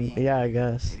 Yeah, I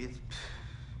guess. Maybe it's,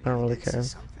 I don't really maybe it's care.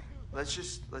 something. Let's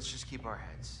just keep our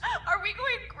heads. Are we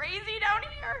going crazy down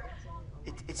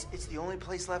here? It's the only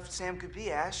place left Sam could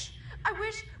be, Ash. I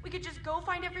wish we could just go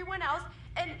find everyone else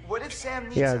and. What if Sam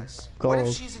needs Yeah, us? What if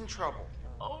gold. she's in trouble?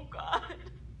 Oh God.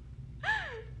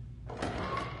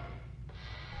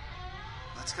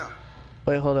 Let's go.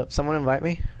 Wait, hold up. Someone invite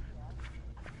me?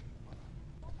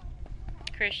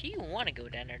 Chris, you want to go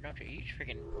down there, don't you? You just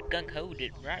freaking gung-hoed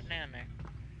it right down there.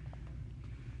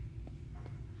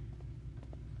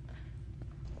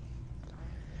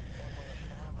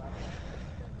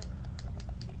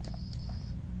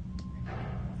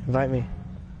 Invite me.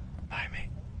 Invite me.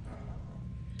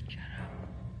 Shut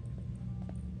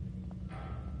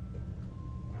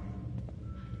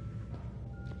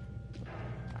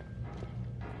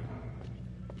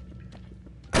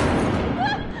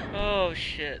up. Oh,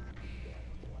 shit.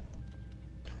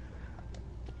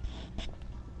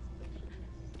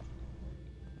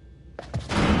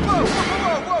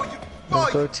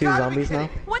 Let's go to zombies now.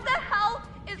 What the hell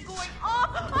is going on?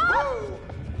 Ah!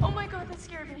 Oh my god, that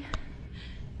scared me.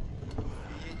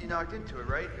 You knocked into it,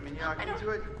 right? I mean, you knocked into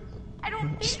it? I don't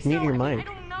think Just so. mute your I mean, mic.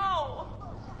 I don't know.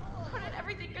 How did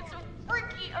everything get so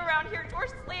freaky around here?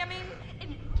 Doors slamming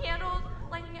and candles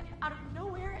lighting out of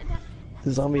nowhere, and that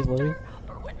The zombies living.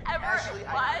 or whatever Ashley, it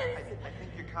I was.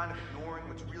 think you're kind of ignoring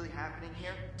what's really happening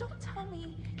here. Don't tell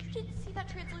me you didn't see that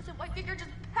translucent white figure just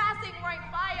passing right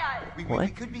by us. We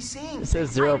What? could be seeing It says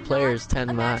things. 0 I'm players, not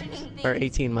 10 max, imagining or things.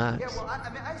 18 max. Yeah, well, I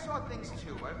mean, I saw things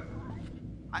too.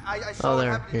 I saw Oh, what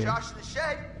there, happened to here. Josh in the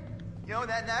shed. You know,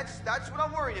 that's what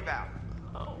I'm worried about.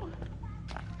 Oh,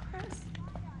 Chris.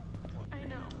 I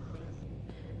know.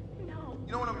 No.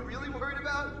 You know what I'm really worried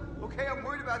about? Okay, I'm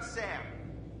worried about Sam.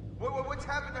 What's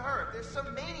happened to her? If there's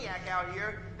some maniac out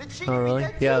here, then she Oh, could really?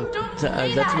 be dead Yeah, too. Don't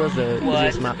say that's that. was the What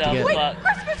easiest map the to get. fuck?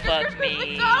 Chris, Fuck the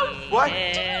me. ghost. What?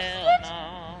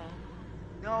 Hell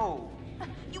no. No.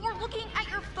 You were looking at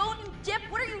your phone, you dip.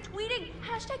 What are you tweeting?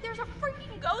 Hashtag there's a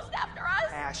freaking ghost after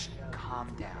us. Ash,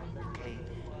 calm down, okay?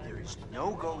 There is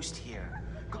no ghost here.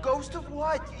 Ghost of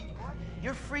what?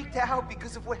 You're freaked out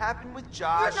because of what happened with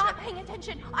Josh. You're not paying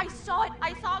attention. I saw it.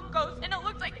 I saw a ghost, and it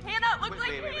looked like Hannah. It looked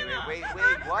like Hannah. Wait,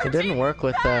 what? It didn't work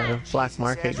with black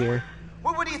market Andrew. gear.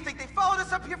 What do you think? They followed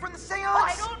us up here from the seance?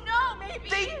 I don't know. Maybe.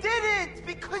 They didn't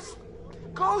because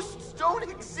ghosts don't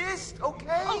exist,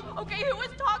 okay? Oh, okay, who was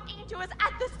talking to us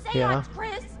at the seance, Yeah.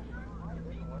 Chris?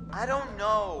 I don't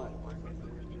know.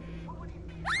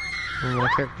 My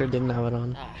character didn't have it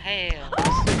on. Oh, hell.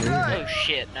 Oh,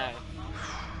 shit, no.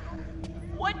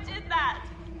 What did that?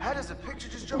 How does a picture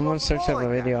just jump I'm gonna off the search wall up a like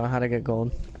video that? on how to get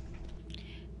gold.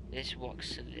 This walk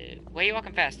slow. Why are you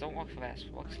walking fast? Don't walk fast.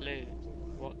 Walk slow.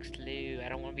 Walk slow. I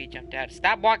don't want to be jumped out.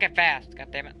 Stop walking fast. God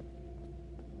damn it.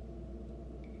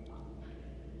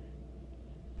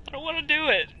 I don't want to do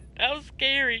it. That was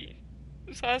scary.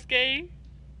 Sasuke.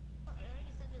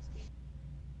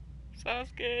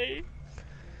 Sasuke.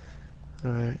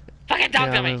 Alright. Fucking talk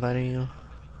Yeah, to I'm me. inviting you.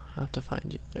 I have to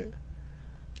find you there.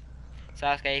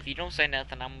 Sasuke, if you don't say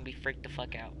nothing, I'm gonna be freaked the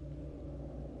fuck out.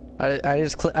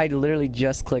 I literally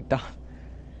just clicked off.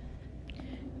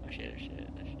 Oh shit, oh shit,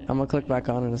 oh shit. I'm gonna click back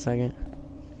on in a second.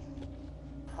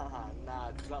 Haha,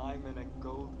 nah, diamond and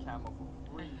gold camo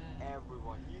for free,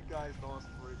 everyone. You guys lost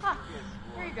free. Huh,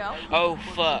 here you go. Oh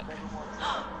fuck.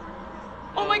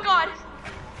 Oh my god.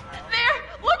 There!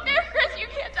 Look there, Chris! You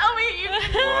can't tell me you didn't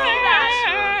see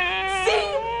that! See?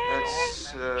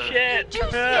 That's, Shit. Did you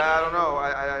see it? I don't know.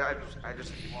 I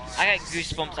just... I got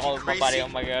goosebumps all over my body, oh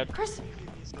my god. Chris,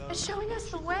 it's showing us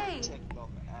the way. Check them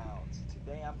out.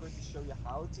 Today I'm going to show you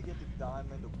how to get the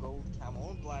diamond or gold camo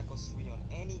on black or sweet on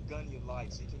any gun you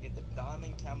like, so you can get the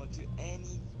diamond camo to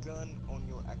any gun on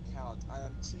your account. I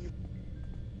am too.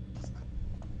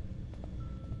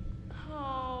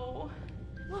 Oh.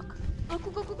 Look,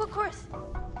 Chris.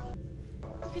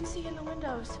 You can see in the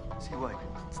windows. See what?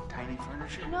 It's tiny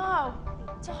furniture? No,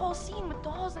 it's a whole scene with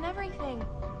dolls and everything.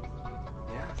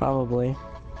 Yeah. Probably.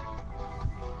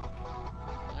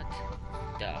 What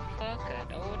the fuck?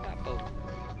 I know that boat.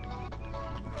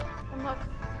 And look,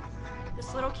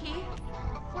 this little key.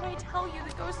 What I tell you,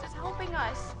 the ghost is helping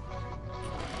us.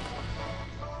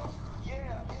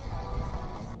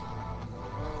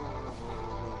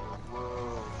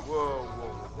 Whoa.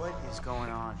 What is going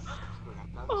on?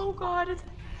 Oh God, it's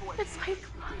like.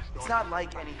 It's not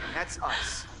like anything. That's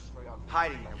us.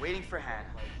 Hiding there, waiting for Hannah.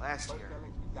 Last year.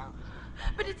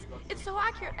 But it's so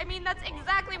accurate. I mean, that's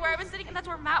exactly where I was sitting, and that's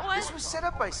where Matt was. This was set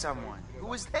up by someone. Who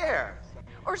was there?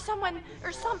 Or someone,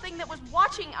 or something that was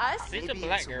watching us. It's a Maybe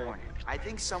black it's a girl. warning. I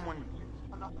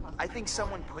think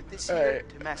someone put this here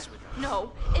to mess with us.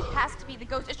 No, it has to be the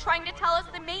ghost. It's trying to tell us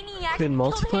the maniac In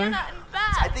killed multiplayer? Hannah and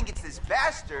I Beth. think it's this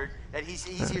bastard that he's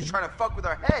here trying to fuck with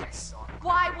our heads.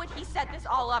 Why would he set this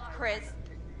all up, Chris?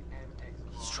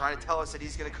 He's trying to tell us that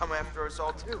he's gonna come after us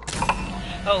all too.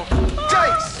 Oh,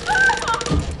 Dice!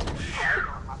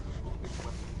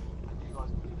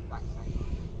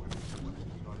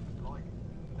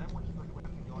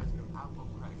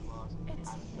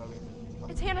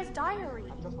 It's Hannah's diary. fiery.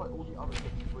 And just like all the other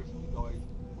things recently, guys,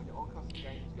 when you're on custom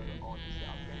games, go on to set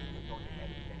up game, go on to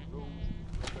edit game rules,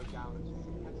 then go down to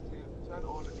competitive, turn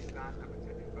on the stand and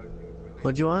protect your phone things with it.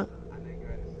 What'd you want? And then go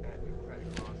ahead and set your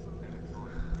credit class limits on.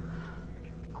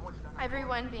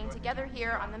 Everyone being together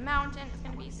here on the mountain is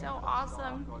going to be so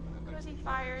awesome. Cozy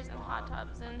fires and hot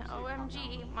tubs and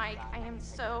OMG, Mike, I am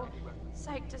so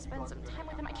psyched to spend some time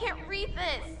with him. I can't read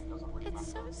this. It's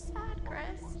so sad,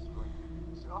 Chris.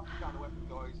 So after you down the weapon,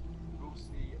 guys, we'll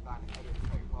see that edit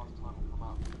credit class time will come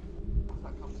up. Once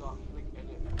that comes up, click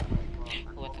edit credit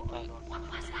class. What the fuck? What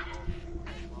was that?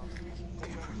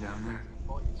 Down there.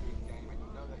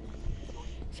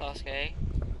 Sasuke,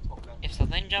 if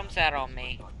something jumps out on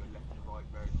me,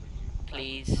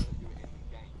 please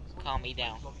calm me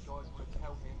down.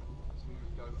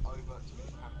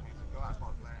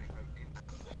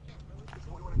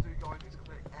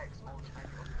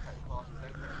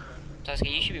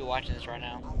 Sasuke, you should be watching this right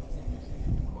now.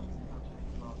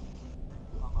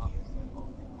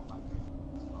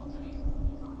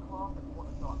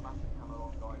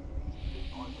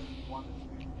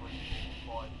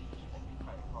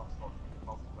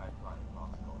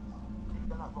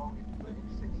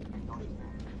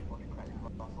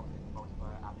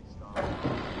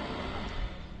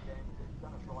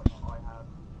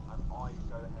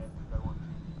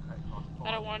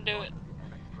 I don't want to do it.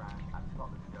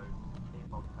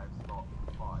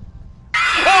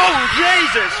 Oh,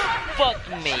 Jesus! Fuck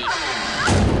me.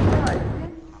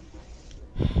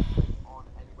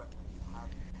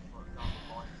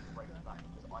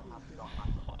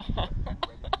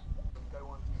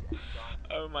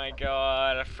 Oh my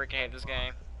god, I freaking hate this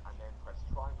game. And then press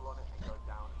triangle on it and go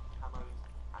down camos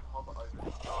and hover over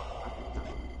the start map.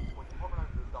 When you hover over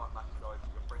the start map, guys,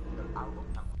 your friend will go out of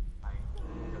campaign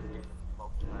and go into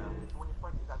multiplayer. So when your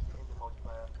friend is actually in the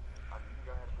multiplayer, you can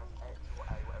go ahead and press X or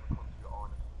A, whatever console you're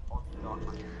on the start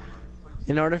map.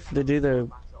 In order to do the,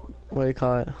 what do you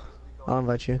call it? I'll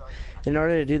invite you. In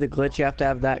order to do the glitch, you have to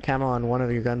have that camo on one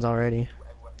of your guns already.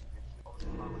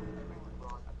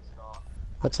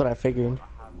 That's what I figured.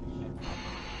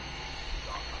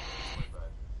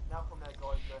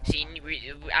 See,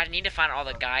 I need to find all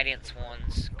the guidance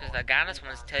ones, because the guidance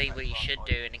ones tell you what you should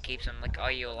do, and it keeps them, like, all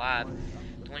you alive.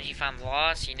 The ones you find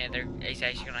lost, you know, it's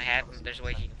actually gonna happen, but there's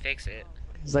ways you can fix it.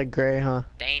 It's like gray, huh?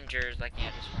 Dangers, like,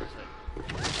 yeah, just ones that...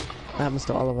 That happens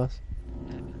to all of us.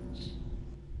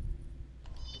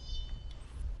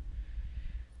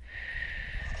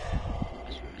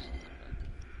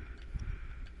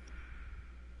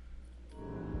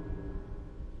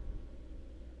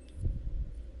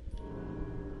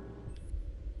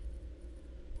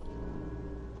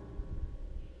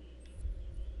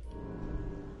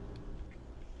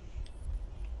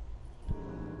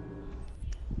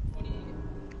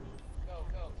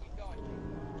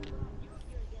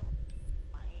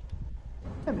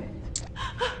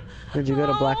 Did you go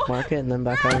to Black Market and then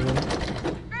back out again?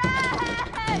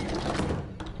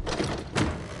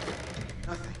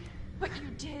 Nothing. But you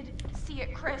did see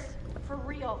it, Chris. For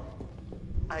real.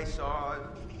 I saw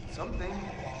something.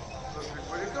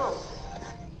 Where'd it go?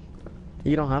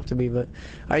 You don't have to be, but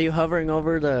are you hovering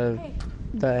over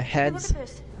the heads,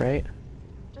 right?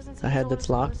 Doesn't The head that's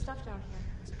locked? Stuff down here.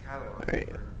 It's a catalog Right.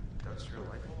 for industrial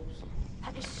light bulbs.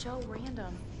 That is so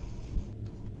random.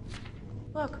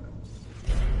 Look.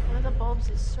 One of the bulbs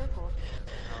is circled.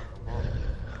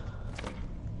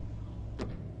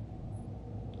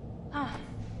 Huh.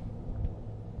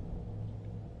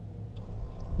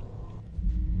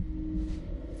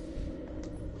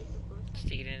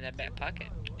 Stick it in that back pocket.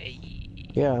 Hey.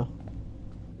 Yeah.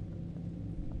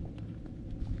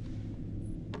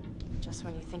 Just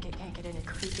when you think it can't get any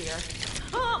creepier.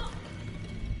 Oh!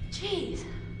 Jeez.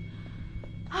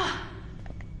 Ah.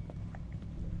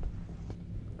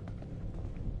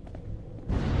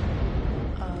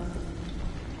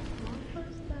 What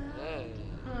was that?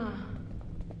 Huh.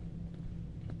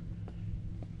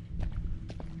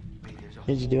 Wait, there's a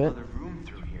Did you whole do it? other room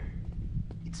through here.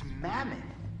 It's mammoth.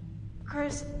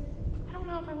 Chris, I don't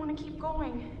know if I want to keep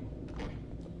going.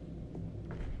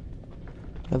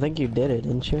 I think you did it,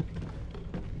 didn't you?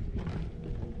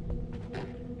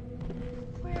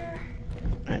 Where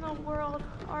in the world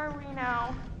are we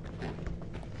now?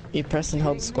 You pressed and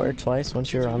held square twice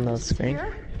once you were on the screen.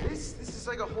 Here? This is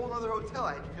like a whole other hotel.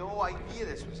 I had no idea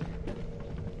this was here.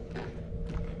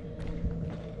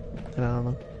 I don't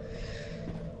know.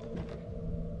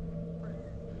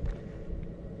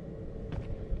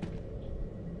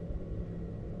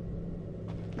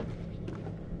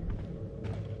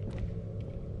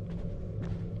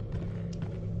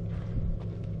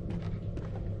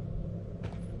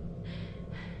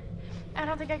 I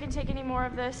don't think I can take any more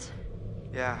of this.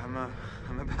 Yeah,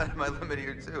 I'm about at my limit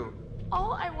here too.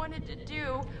 All I wanted to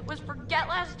do was forget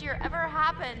last year ever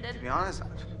happened and... To be honest,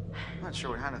 I'm not sure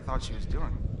what Hannah thought she was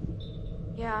doing.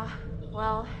 Yeah,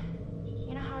 well,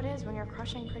 you know how it is when you're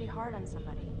crushing pretty hard on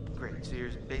somebody. Great, so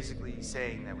you're basically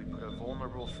saying that we put a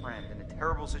vulnerable friend in a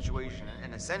terrible situation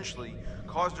and essentially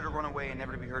caused her to run away and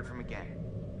never to be heard from again.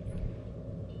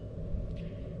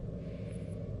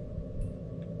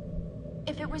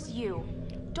 If it was you,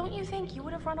 don't you think you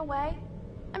would have run away?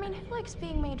 I mean, who likes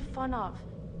being made fun of?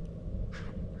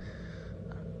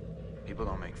 People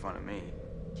don't make fun of me.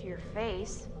 To your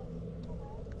face.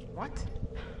 What?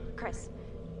 Chris,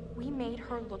 we made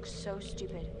her look so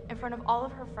stupid in front of all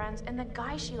of her friends and the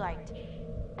guy she liked.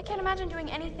 I can't imagine doing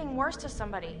anything worse to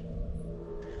somebody.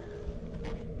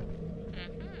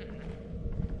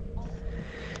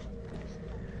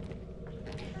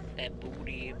 That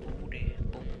booty.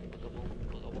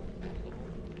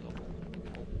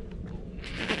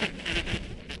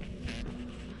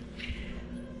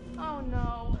 Oh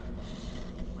no.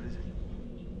 What is it?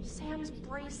 Sam's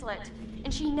bracelet.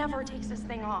 And she never takes this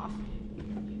thing off.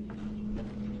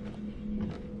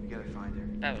 We gotta find her.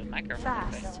 That was microphone.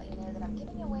 Fast. You know that I'm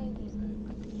giving away these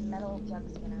metal jug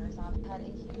spinners. I've had a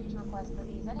huge request for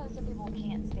these. I know some people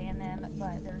can't stand them,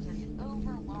 but there's an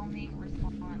overwhelming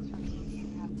response from these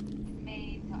who have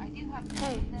made. So I do have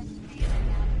Hey, these right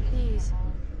now. these.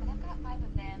 But I've got 5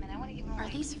 of them, and I want to give them away Are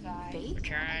to these you guys. fake?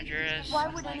 Your address. Why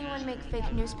Why would anyone make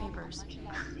fake newspapers?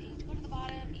 Go to the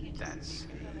bottom. You can That's...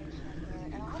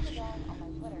 and I'll have it down on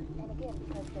my Twitter. And again,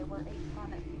 because there were a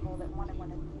ton of people that wanted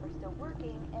one if we're still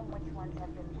working and which ones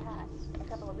have been patched. A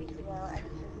couple of weeks ago, I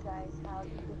would show you guys how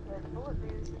you could put bullet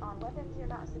boost on weapons you're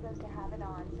not supposed to have it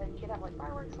on. So you could have like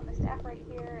fireworks on the staff right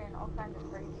here and all kinds of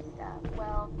crazy stuff.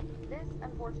 Well, this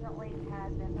unfortunately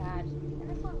has been patched. And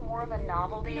this was more of a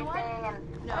novelty You know what? thing,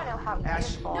 and No. I don't know how Ash.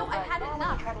 useful. No, I've but had now enough.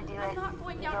 when you try to do I'm it, not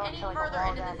going you down go any to like further a wall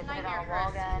into gun this to put it on nightmare, a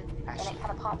wall Chris. gun, Ash. and it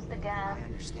kind of pops the gun. I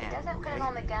understand, It doesn't put okay? it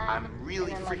on the gun. I'm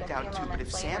really and then, like, freaked a out few too, but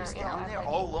if moments Sam's later, down it'll there act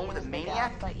all like alone with a use the gun.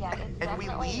 maniac, But yeah, it's and we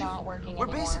definitely leave, not working we're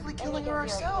anymore. basically And killing you her can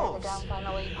see, like, here, ourselves. the gun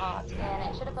finally popped, and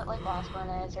it should have put like glass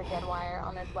furnace or dead wire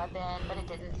on this weapon, but it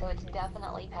didn't, so it's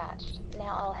definitely patched.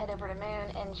 Now I'll head over to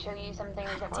Moon and show you some things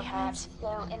that were Damn it. patched.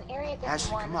 So in Area Ash,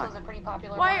 51, come this on. was a pretty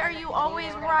popular Why one. are you I knew always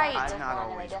they were gonna right? patch I'm this not one,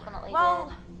 and always they definitely Well,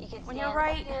 did. You can when stand you're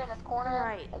right, here in this corner you're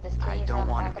right. of this I cage don't on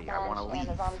wanna Pack a be. I wanna Punch, and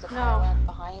the leave. zombies will No. pile up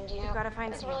behind you. You've gotta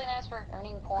find It's Sam. really nice for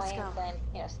earning Let's points go. and,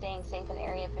 you know, staying safe in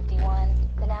Area 51.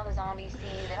 But now the zombies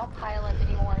see you, they don't pile up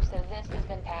anymore, so this has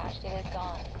been patched. It is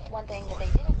gone. One thing that they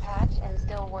didn't patch and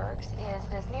still works is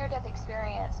this near-death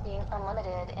experience being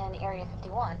unlimited in Area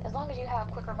 51. As long as you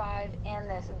have Quick Revive and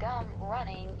this gun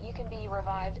running, you can be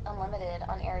revived unlimited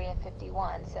on Area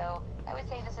 51. So I would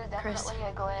say this is Chris, definitely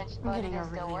a glitch, I'm but it getting a is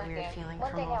still really working. weird feeling One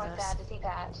from thing all I was this. sad to see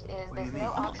patched is What do you this mean? no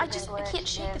Oh, oxygen I can't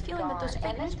shake the is feeling that those gone.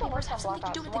 fake And this still newspapers works have on something to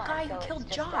Black do Ops with the 1, guy who so it's killed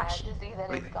just Josh. sad to see that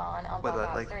Wait, it's gone on what, Black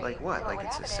Ops like 3. what? So Like what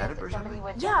it's a happened setup is or somebody something?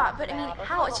 would Yeah, jump off but the I mean, map, or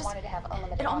how? It's someone just, wanted to have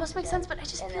unlimited it almost makes oxygen, sense, but it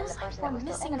just and then feels the like person we're that was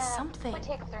still missing in the map something. would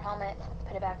take off their helmet,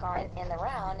 put it back on in the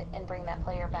round, and bring that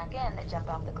player back in that jumped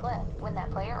off the cliff. When that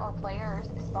player or players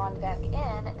spawned back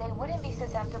in, they wouldn't be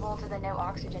susceptible to the no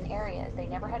oxygen areas. They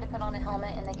never had to put on a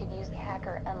helmet, and they could use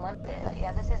Hacker Unlimited. But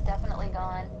yeah, this is definitely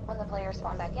gone. When the players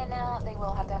spawn back in now, they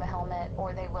will have to have a helmet,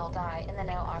 or they will die in the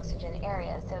no oxygen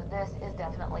areas. So this is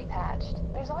definitely patched.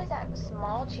 There's always that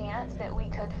small chance that we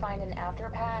could find an after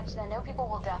patch. And I know people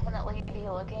will definitely be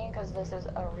looking, because this is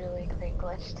a really great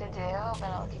glitch to do, but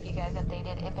I'll keep you guys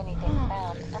updated if anything's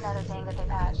found. Another thing that they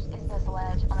patched is this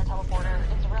ledge on the teleporter.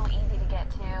 It's really easy to get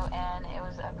to, and it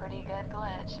was a pretty good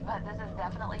glitch, but this is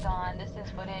definitely gone. This is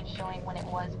footage showing when it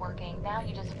was working. Now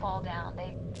you just fall down.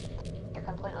 You're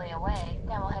completely away.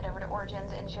 Now we'll head over to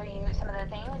Origins and show you some of the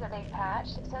things that they've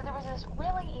patched. So there was this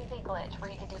really easy glitch where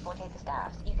you could duplicate the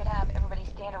staffs. You could have everybody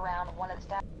stand around one of the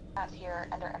staffs here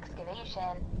under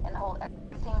excavation and hold at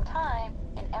the same time,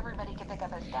 and everybody could pick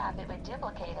up a staff. It would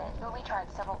duplicate it. But we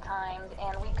tried several times,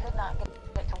 and we could not get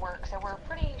it to work. So we're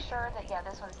pretty sure that, yeah,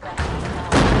 this one's definitely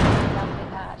not been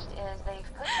patched. Is they've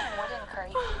put some wooden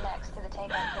crates next to the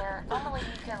tank up here. Normally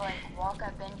you could, like, walk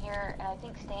up in here and I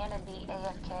think stand and be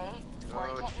AFK. Well,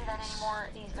 you can't do that anymore.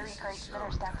 These 3 crates that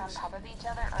are stacked on top of each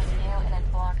other are new, and it's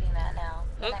blocking that now.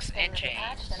 The Hooks next thing and that they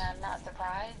patched, chains. and I'm not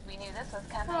surprised, we knew this was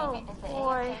coming, Oh, is the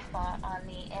boy. AFK spot on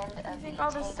the end of the think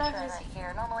all this tank stuff tread is right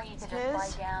here. Normally you could just his?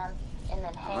 slide down and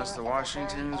then hang Unless the at very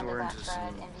Washingtons end of were that into tread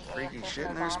some and be freaky AFK shit to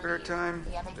in the their spare zombies. time,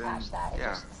 Yeah, they then patched that. It yeah,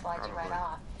 just slides you right probably.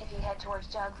 off. If you head towards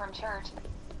Jug from church,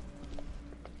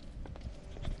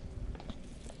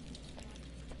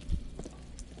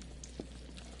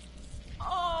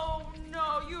 Oh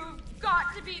no, you've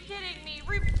got to to be kidding me.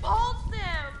 Repulsive.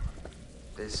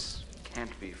 This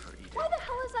can't be for eating. Why the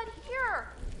hell is that here?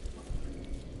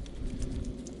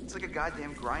 It's like a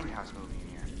goddamn grindhouse movie in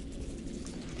here.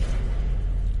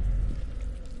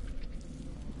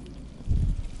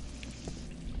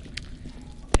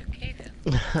 Okay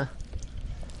then.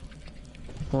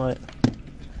 What?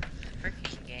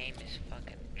 Freaking game is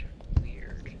fucking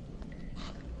weird.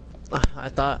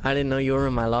 I didn't know you were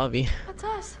in my lobby. That's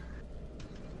us.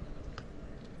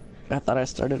 I thought I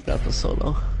started the episode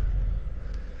though.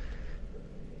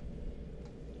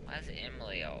 Why is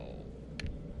Emily all...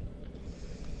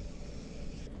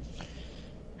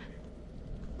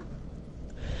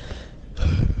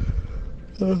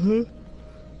 Uh-huh.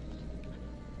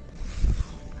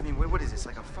 I mean, what is this,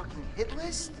 like a fucking hit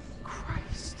list?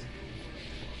 Christ.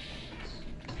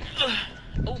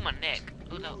 Oh, my neck.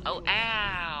 Oh, no. Oh,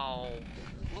 ow.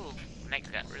 Ooh, my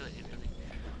neck got really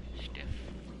stiff.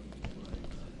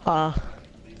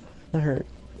 That hurt.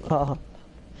 I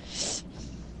just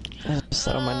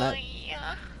sat on my neck.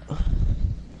 Yeah.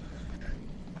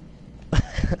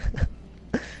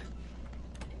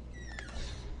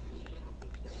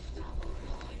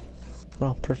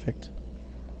 Oh, perfect.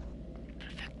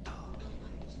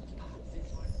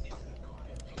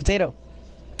 Potato.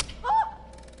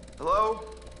 Hello?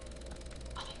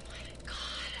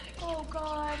 Oh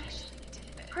God.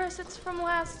 Chris, it's from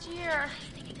last year.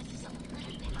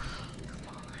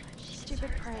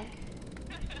 Stupid prank.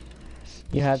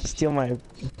 You had to steal my...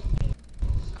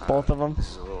 both of them?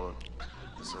 This is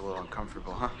a little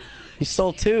uncomfortable, huh? You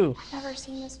stole 2. Never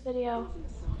seen this video.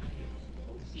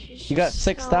 You got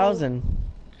 6,000.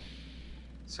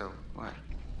 So, what?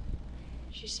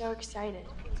 She's so excited.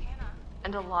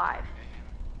 And alive.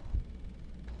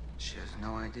 She has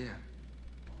no idea.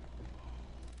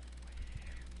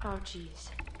 Oh, jeez.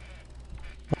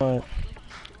 What?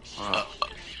 Wow.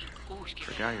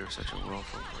 Forgot you were such a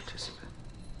willful participant.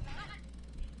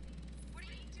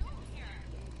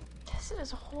 This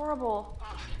is horrible.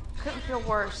 Couldn't feel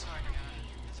worse.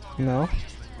 No?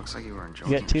 Looks like you were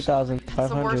enjoying You got 2,500, That's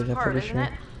the worst I'm part, pretty isn't sure.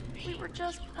 it? We were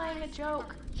just playing a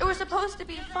joke. It was supposed to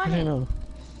be funny. I don't know.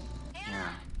 Yeah.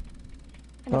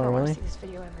 I never Oh, want really? to see this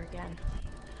video ever again.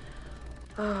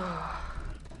 Oh.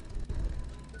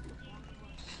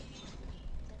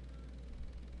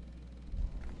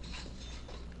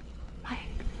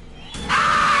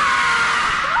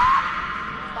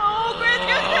 Oh,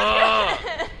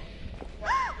 Chris.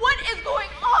 What is going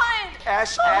on?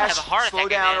 Ash, I have Ash, a heart slow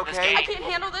attack down, at the end of this okay? I can't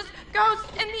handle this ghost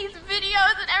and these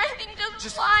videos and everything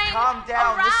just flying calm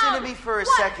down. around. Listen to me for a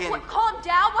What? second. What? Calm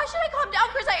down? Why should I calm down,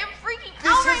 Chris? I am freaking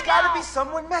This out has right got now. to be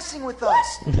someone messing with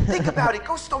us. Think about it.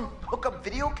 Ghosts don't hook up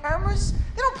video cameras.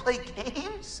 They don't play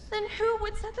games. Then who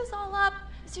would set this all up?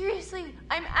 Seriously,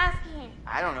 I'm asking.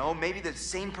 I don't know. Maybe the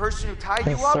same person who tied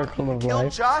The you up circle of killed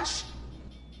life. Josh.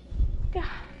 Yeah,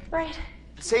 right.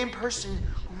 The same person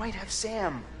who might have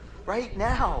Sam right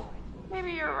now.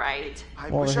 Maybe you're right. I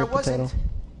Over wish here, I wasn't. potato.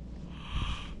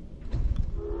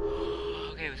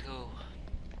 Okay, let's go.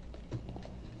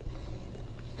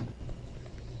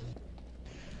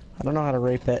 I don't know how to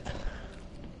rape it.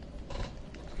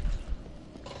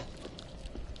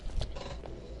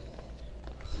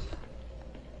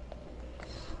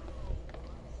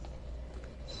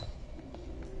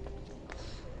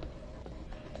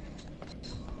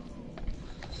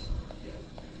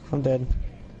 I'm dead.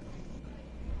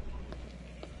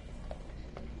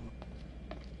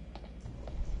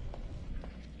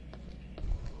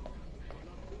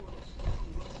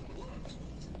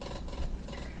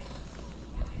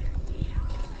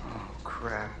 Oh,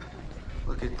 crap.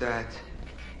 Look at that.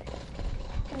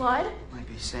 Blood? Might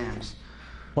be Sam's.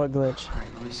 What glitch? All right,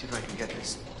 let me see if I can get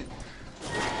this.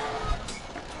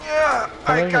 Yeah, Oh,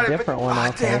 I there's got a it. different but, one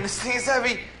out damn, there. this thing is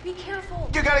heavy. Be careful.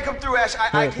 You gotta come through, Ash.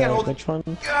 I Wait, can't hold. which one?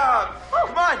 Yeah,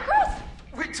 come on. Chris!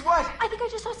 Wait, what? I think I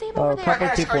just saw Sam Oh, over a there. couple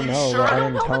Ash, people are you know, sure? but I I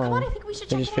don't didn't know, tell but come on, them. I think we should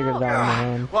They check just it figured it out. out on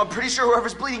their own. Well, I'm pretty sure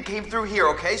whoever's bleeding came through here,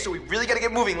 okay? So we really gotta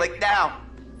get moving, like now.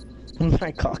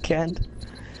 My cock hand?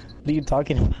 What are you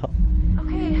talking about?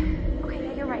 Okay,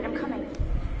 yeah, you're right. I'm coming.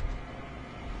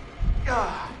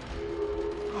 Ah.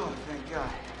 Oh, thank God.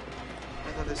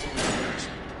 I thought this was finished.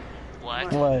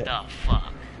 What, What? the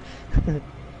fuck?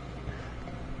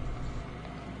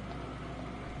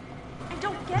 I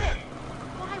don't get it.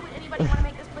 Why would anybody want to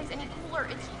make this place any cooler?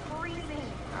 It's freezing.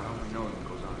 I don't know what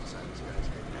goes on inside this guy's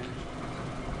head, man.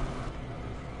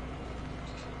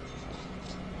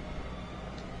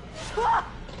 Ah!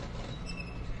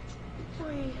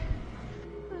 Wait,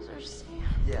 those are Sam.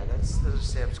 Yeah, those are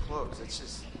Sam's clothes. It's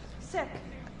just... Sick.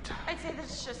 I'd say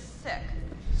this is just sick.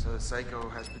 So the psycho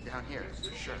has been down here,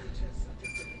 for sure.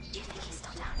 Do you think he's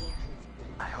still down here?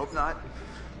 I hope not.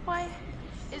 Why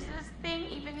is this thing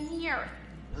even here?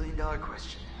 $1 million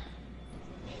question.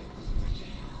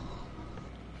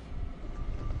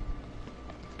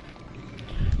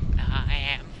 I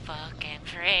am fucking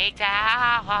freaked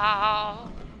out.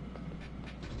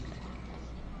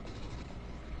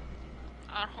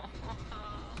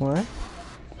 What?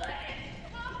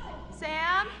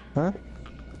 Sam? Huh?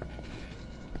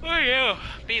 Oh yeah,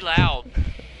 be loud.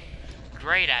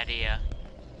 Great idea.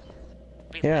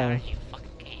 Be Yeah. loud as you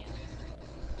fucking can.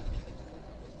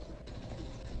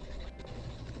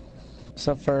 What's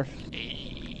up, Furf?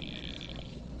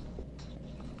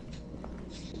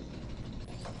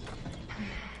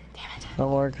 Oh,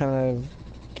 we're kind of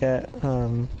get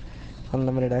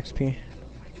unlimited XP.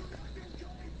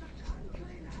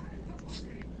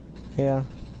 Yeah.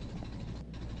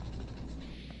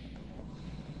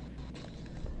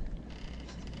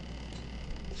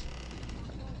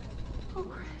 Oh,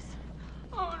 Chris.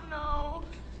 Oh no.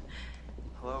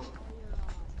 Hello?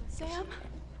 Sam?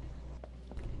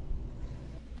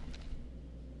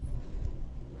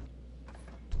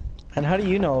 And how do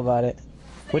you know about it?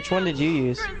 Which one did you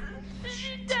use? Chris, is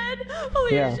she dead?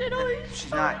 Holy Yeah. shit, holy shit.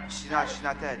 She's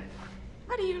not dead.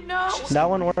 How do you know? That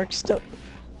one works still.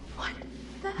 What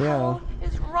the Yeah. hell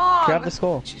is wrong? Grab the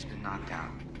skull. She's been knocked out.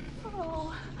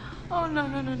 Oh, oh no,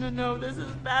 no, no, no, no. This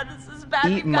is bad. This is bad.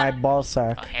 Eat my ball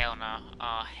sack. Oh hell no.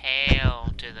 Oh hell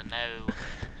to the no.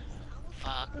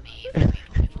 Fuck me.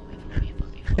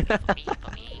 Fuck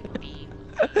me.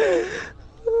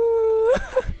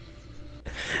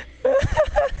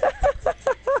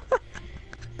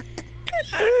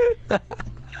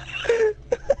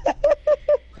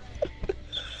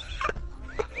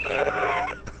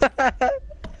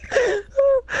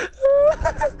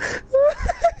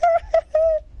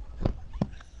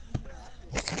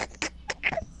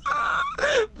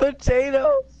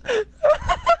 Potato.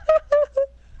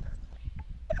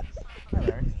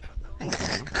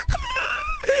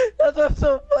 That's what's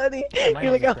so funny.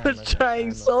 You're like, I was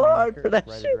trying so hard for that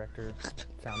shit. Director,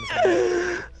 sound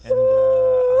designer, and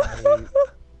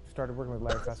I started working with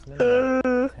Larry Fessenden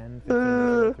about 10, 15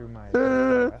 years ago through my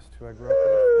friend West, who I grew up with.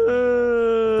 And,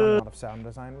 I've done a lot of sound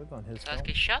design with on his film.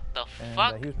 Sasuke, shut the And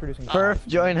fuck he was producing Perf,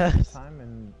 join us. time,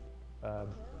 and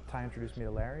Ty introduced me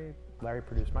to Larry. Larry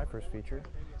produced my first feature,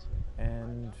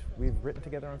 and we've written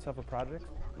together on several projects.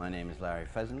 My name is Larry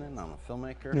Fessenden. I'm a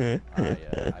filmmaker.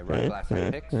 I run Glass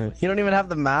Eye Pix. You don't even have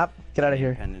the map? Get out of here.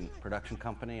 Independent production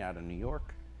company out of New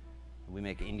York. We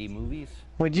make indie movies.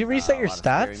 Wait, did you reset your a lot of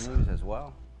scary stats? movies as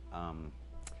well.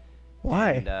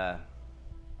 Why? And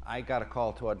I got a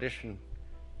call to audition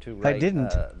to write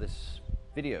this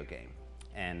video game,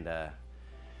 and I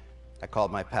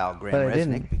called my pal Graham But I Resnick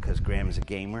didn't. because Graham is a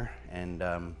gamer, and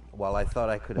while I thought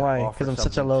I could Why? offer 'Cause I'm such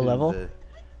a something low to level? the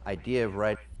idea of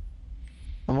writing.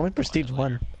 I'm only prestige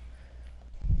 1.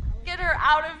 Get her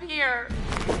out of here.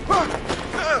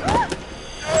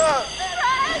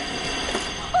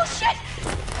 Oh shit!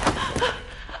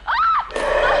 Ah!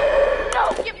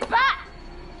 No, get back!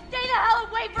 Stay the hell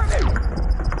away from me!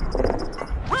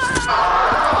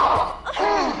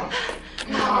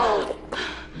 No!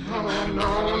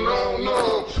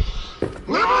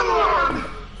 Live and learn!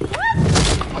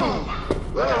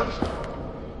 Live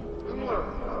and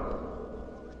learn.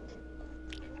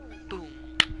 Boom.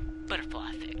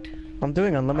 Butterfly effect. I'm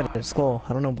doing unlimited skull.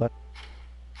 I don't know, but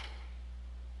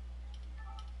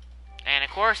And of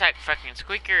course, that fucking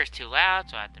squeaker is too loud,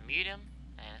 so I have to mute him.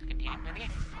 And let's continue playing the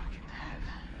game.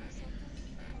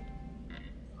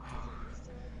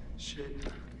 Shit.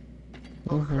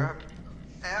 Oh crap.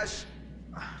 Ash.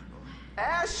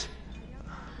 Ash.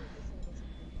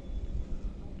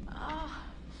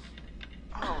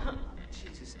 Oh,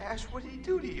 Jesus, Ash, what did he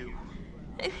do to you?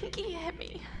 I think he hit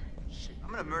me. Shit, I'm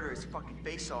gonna murder his fucking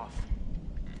face off.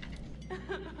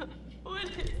 What is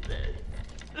this?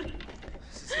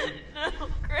 This is him. No,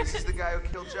 Chris. This is the guy who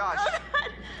killed Josh.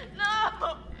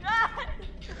 No, God.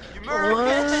 You murdered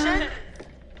his shit.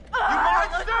 You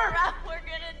monster! Look around. We're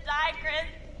gonna die, Chris.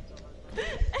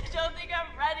 I don't think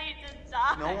I'm ready to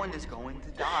die. No one is going to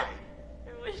die.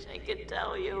 I wish I could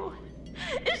tell you.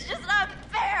 It's just not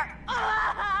fair.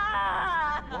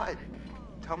 What?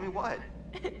 Tell me what?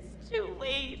 It's too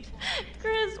late.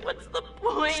 Chris, what's the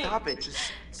point? Stop it.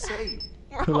 Just say.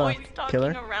 We're Who always left? talking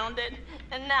Killer? around it.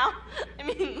 And now, I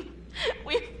mean,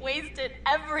 we've wasted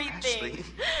everything. Ashley,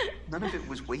 none of it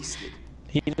was wasted.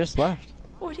 he just left.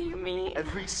 What do you mean?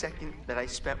 Every second that I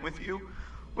spent with you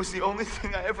was the only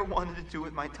thing I ever wanted to do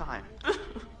with my time.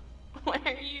 What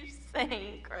are you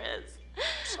saying, Chris?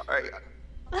 Sorry.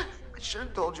 I should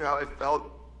have told you how I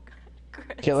felt.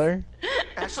 Killer?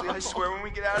 Ashley, I swear when we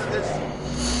get out of this...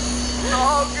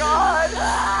 Oh, God!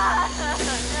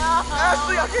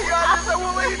 Ashley, I'll get you out of this! I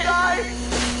won't let you die!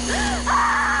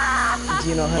 Do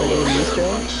you know how to do Easter?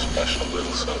 Special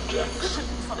little subjects.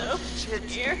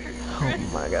 Oh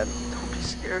my god. Don't be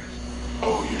scared.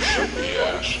 Oh, you should be,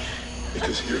 Ash.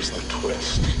 Because here's the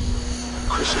twist.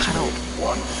 Chris has made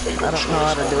one fatal I don't know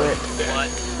how to do it.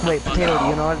 Wait, Potato, do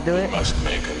you know how to do it? You must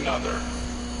make another.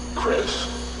 Chris,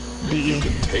 you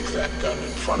can take that gun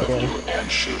in front of you and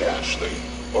shoot Ashley,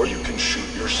 or you can shoot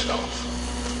yourself.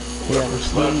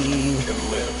 Whoever's left can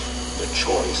live. The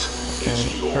choice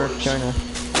is yours.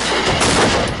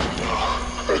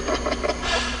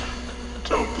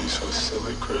 Don't be so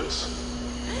silly, Chris.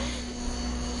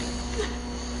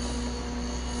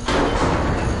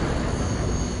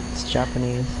 It's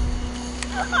Japanese.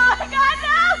 Oh my god,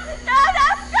 no! No, no,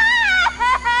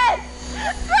 Chris!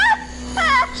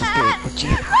 Sasuke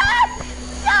Uchiha.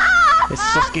 Stop! It's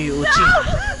Sasuke Uchiha.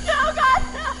 No, God,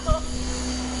 no!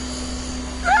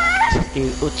 Sasuke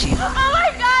Uchiha. Oh my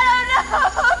god, oh no!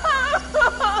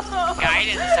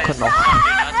 Guidance says No, no, no,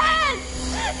 no, no!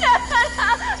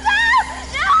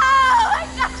 Oh my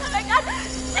god, oh my god, no!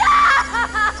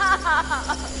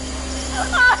 Oh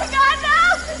my god, no!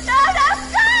 No, no,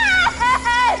 Chris!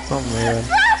 Oh man.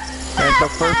 Alright, so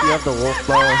first you have the wolf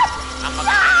bow. I'm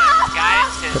looking at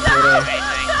guidance says Potato.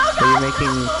 amazing. Are you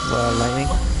making lightning?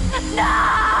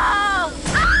 No!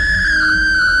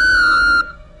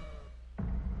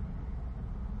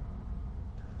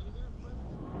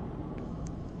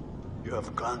 You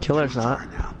have gone Killer's too not. far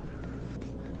now.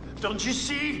 Don't you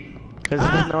see? Because he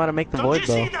doesn't know how to make the Don't void you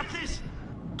bow. see that this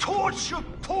torch of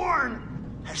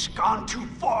porn has gone too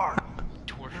far?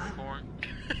 Torture porn.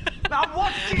 Now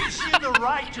what gives you the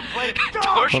right to play Well,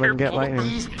 God then get with lightning.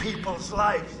 these people's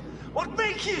lives? What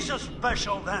makes you so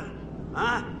special then?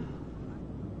 Huh?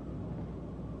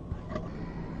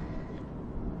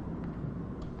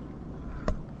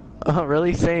 Oh,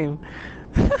 really? Same.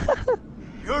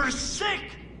 You're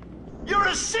sick! You're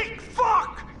a sick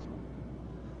fuck!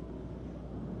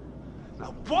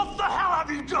 Now what the hell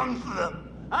have you done for them?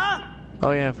 Huh?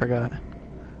 Oh yeah, I forgot.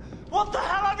 What the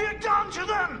hell have you done to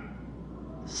them?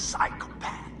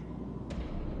 Psychopath.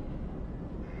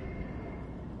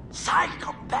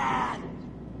 Psychopath.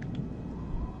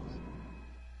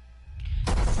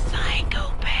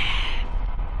 Psychopath.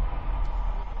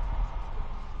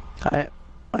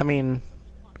 I mean,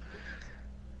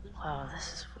 Wow,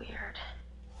 this is weird.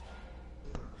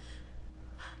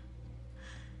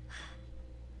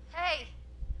 Hey!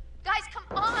 Guys, come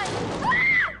on!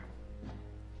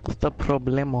 what's the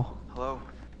problemo? Hello?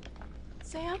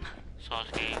 Sam?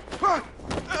 Sasuke.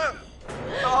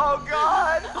 Oh,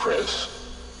 God! Chris,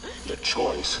 the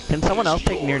choice. Can someone is else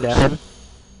take near yours. death?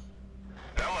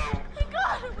 Oh my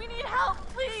god, we need help,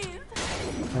 please!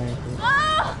 Alright.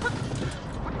 Oh!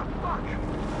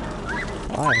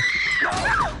 Why?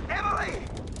 Emily!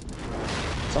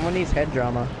 Someone needs head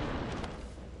drama.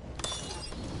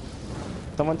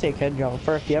 Someone take head drama.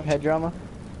 First, do you have head drama?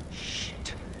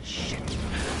 Shit.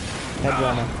 Head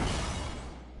drama.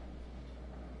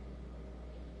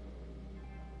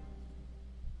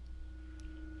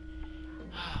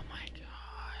 Oh my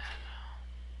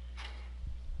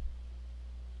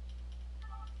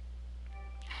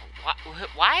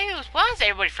god. Why is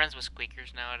everybody friends with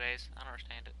squeakers nowadays? I don't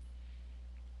understand it.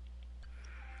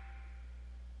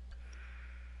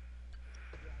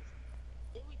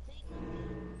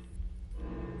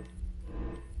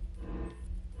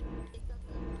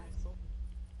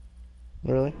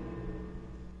 Really?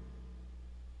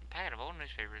 Packet of old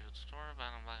newspapers with the story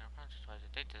about them by their consequences.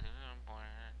 They did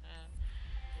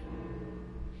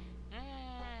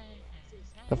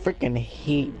The freaking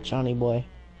heat, Johnny boy.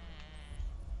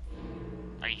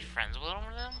 Are you friends with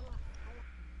them?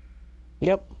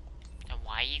 Yep. And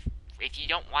why you? If you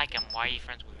don't like them, why are you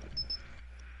friends with them?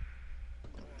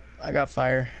 I got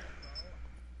fire.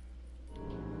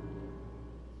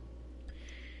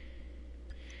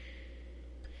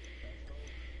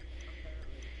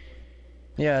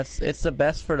 Yeah, it's the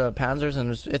best for the Panzers,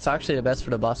 and it's actually the best for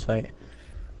the boss fight.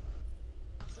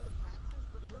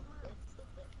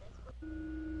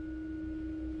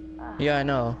 Yeah, I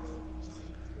know.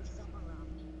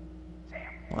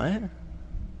 What?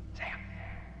 Sam,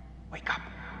 wake up.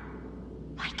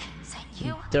 Mike, is that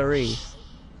you? Dari.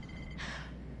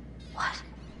 What?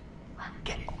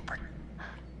 Get over it.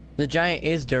 The giant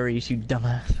is Darius, you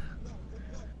dumbass.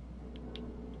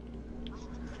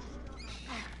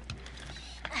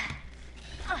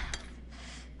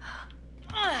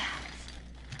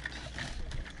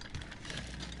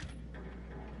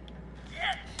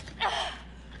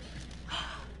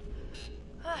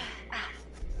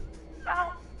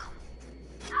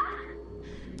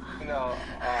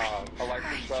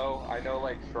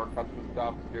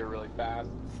 stuff here really fast.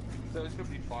 So it's gonna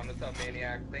be fun. What's up,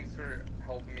 Maniac? Thanks for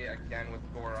helping me again with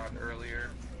Goron earlier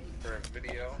for a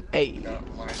video. Hey.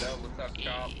 What's up,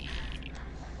 Chop?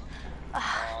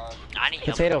 I need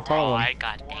Potato, help. follow him.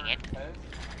 God dang it.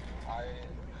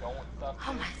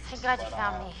 Oh my, thank God you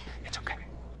found me. It's okay.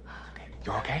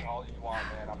 You're okay? All you want,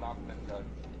 man. I'm not gonna judge.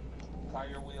 Tie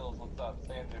your wheels. What's up?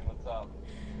 Sandrin, what's up?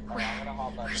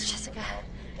 Where's Jessica?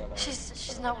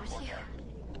 She's not with you.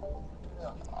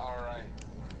 Alright.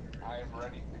 I am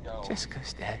ready to go.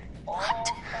 Jessica's dead. What?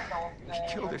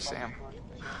 He killed her, Sam.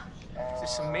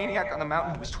 There's some maniac on the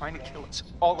mountain who was trying to kill us,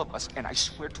 all of us, and I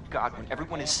swear to God, when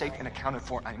everyone is safe and accounted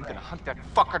for, I am gonna hunt that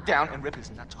fucker down and rip his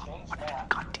nuts off. What a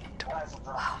goddamn time.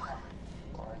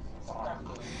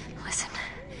 Listen,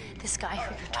 this guy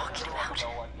who you're talking about,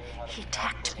 he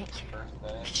attacked me.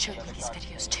 He showed me these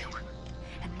videos too.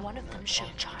 And one of them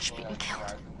showed Josh being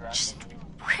killed. Just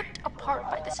ripped apart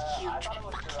by this huge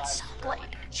fucking saw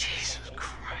blade. Jesus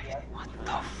Christ, what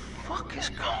the fuck is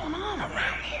going on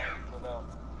around here?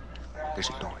 There's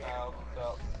a door here.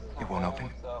 It won't open.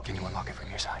 Can you unlock it from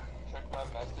your side? Check my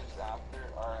message after.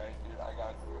 Alright, dude, I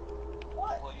got you.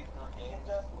 Play through game,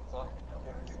 Jeff? What's up?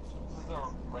 This is a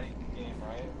ranked game,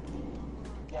 right?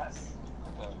 Yes.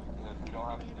 Okay, good. We don't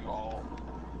have to do all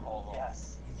of them.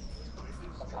 Yes.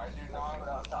 I do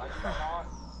not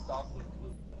stop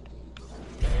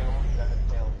fail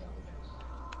genitalia.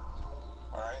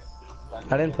 Alright?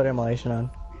 I didn't put immolation on.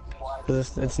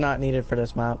 Because it's not needed for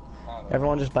this map.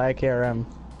 Everyone just buy a KRM.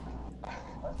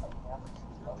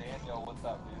 Daniel, what's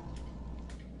up,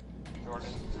 dude? Jordan,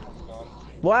 what's going on?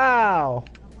 Wow!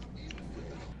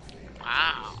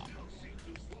 Wow.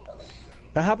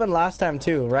 That happened last time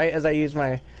too, right? As I used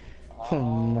my... Oh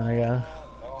my god.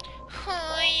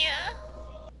 Oh yeah.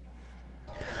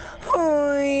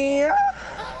 Oh yeah.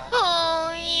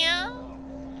 Oh yeah.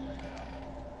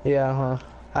 Yeah, huh.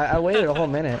 I waited a whole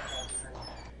minute.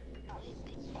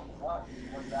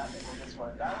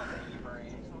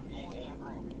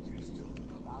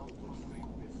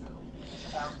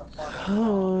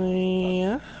 Oh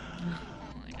yeah.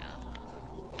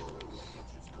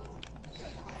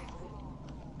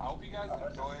 I hope you guys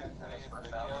enjoyed today's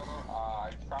video.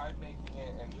 I tried making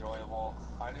it enjoyable.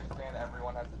 I understand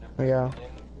everyone has a different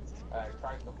opinion. I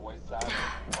tried to voice that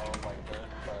like this,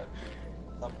 but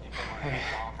some people might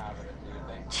not have an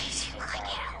opinion. Jeez,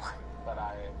 that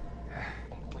I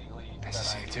completely. Nice to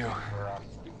see you too.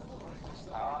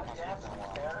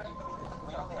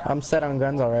 I'm set on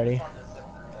guns already.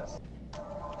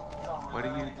 What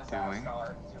are you doing?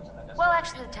 Well,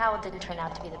 actually, the towel didn't turn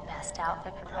out to be the best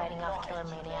outfit for fighting off killer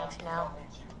maniacs, you know?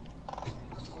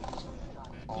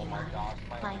 Oh my gosh.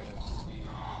 Like,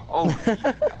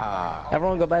 Oh,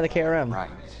 Everyone go buy the KRM. right.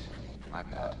 My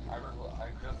bad. I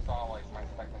just saw like my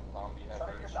second zombie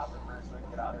ever.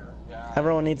 Yeah.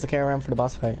 Everyone needs the KRM for the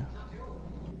boss fight.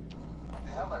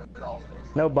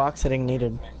 No box hitting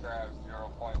needed. Make sure I have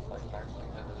 0 points like actually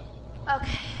hit it.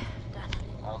 okay, done.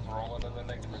 I was rolling in the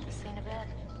negative. See you in a bit.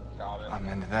 Got it. I'm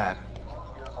into that.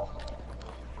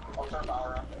 What's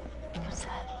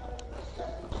that?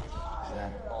 Is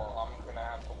that Well, I'm gonna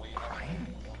have to wait. Brian?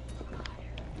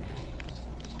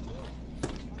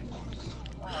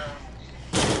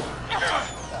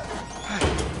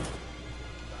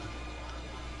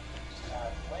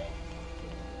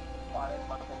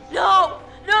 No!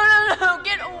 No!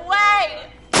 Get away!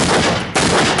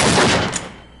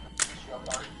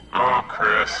 Oh,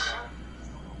 Chris.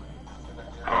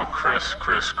 Oh, Chris.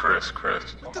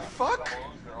 What the fuck?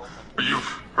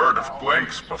 You've heard of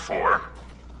blanks before.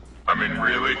 I mean,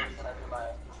 really?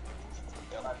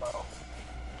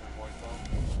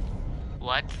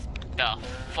 What the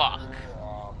fuck?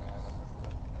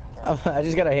 I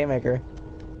just got a haymaker.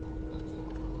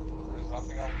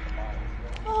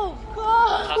 Oh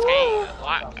God! Sasuke,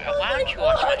 why aren't you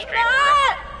watching my stream, bro?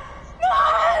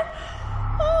 Not!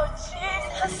 Oh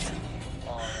Jesus!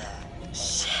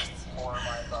 Shit!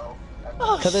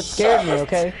 Because it scared me,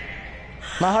 okay?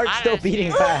 My heart's still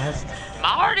beating fast. My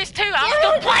heart is too. I'm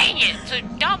still playing it, so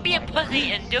don't be a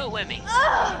pussy and do it with me.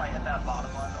 I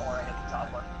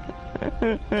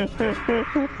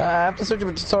have to search up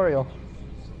a tutorial.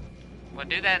 Well,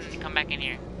 do that and come back in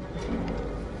here.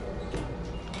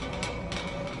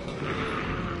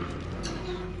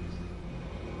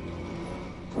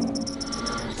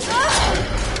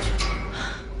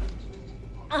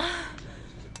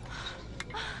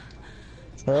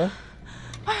 Huh?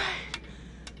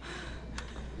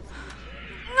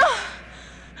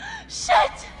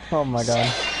 Shit! Oh my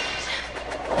god.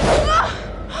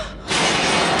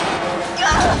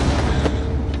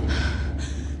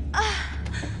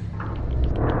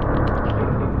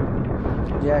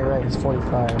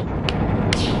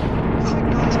 45.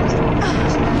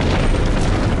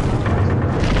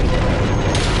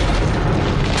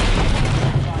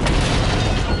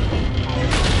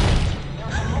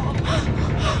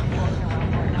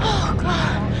 Oh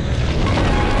god.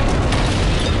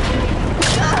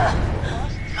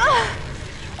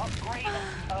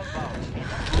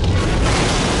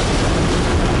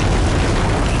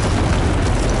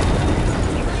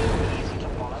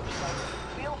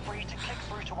 Feel free to click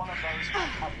through to one of those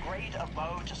and upgrade a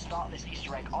bow to start this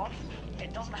Easter egg off.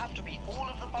 It doesn't have to be all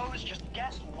of the bows, just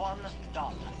get one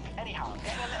done. Anyhow,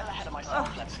 getting a little ahead of myself,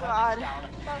 Oh let's slow god. things down.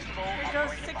 First of all, There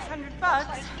goes upgrade a bow. $600. Once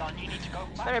that's done, you need to go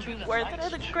back Better to be the worth it light or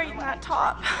the tomb grate in that and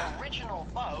top. take the original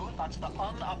bow, that's the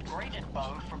unupgraded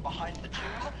bow from behind the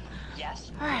tomb.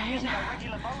 Yes, Alright. using a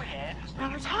regular bow here, but Now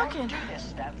you we're talking. can't do this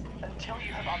step until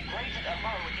you have upgraded a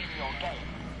bow in your game.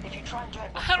 If you try and do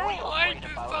it I before you don't like upgrade a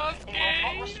this bow, Sasuke. it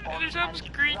will not respond There's some and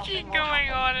screeching nothing will going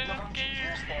happen. on in You're this going to game.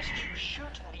 use this to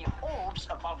shoot the orbs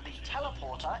above the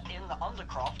teleporter in the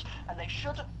Undercroft, and they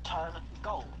should turn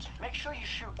gold. Make sure you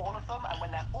shoot all of them, and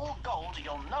when they're all gold,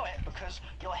 you'll know it because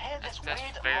you'll hear this That's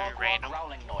weird very Margwa random.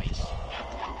 growling noise.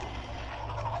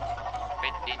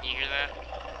 Wait, didn't you hear that?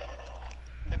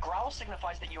 The growl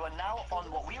signifies that you are now on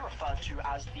what we refer to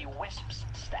as the Wisps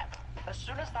step. As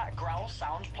soon as that growl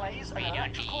sound plays, an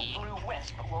electrical blue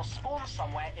wisp will spawn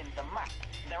somewhere in the map.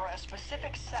 There are a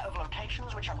specific set of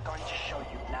locations which I'm going to show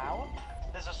you now.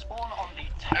 There's a spawn on the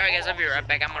table. Alright guys, I'll be right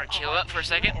back. I'm gonna chill up for a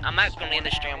second. I'm not gonna end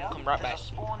the stream. We'll come right back. There's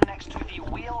a spawn next to the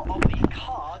wheel of the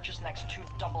car, just next to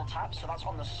double tap. So that's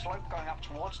on the slope going up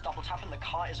towards double tap, and the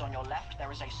car is on your left.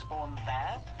 There is a spawn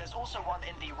there. There's also one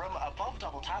in the room above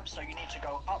double tap, so you need to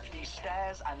go up these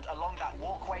stairs and along that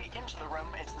walkway into the room.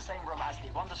 It's the same room as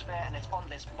the Wonder Sphere, and it's on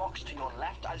this box to your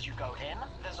left as you go in.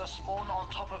 There's a spawn on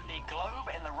top of the globe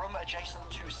in the room adjacent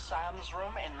to Sam's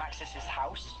room in Maxis'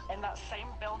 house. In that same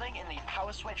building, in the power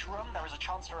switch room, there is a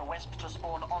chance for a wisp to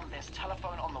spawn on this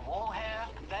telephone on the wall here.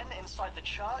 Then inside the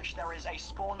church, there is a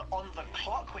spawn on the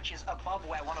clock, which is above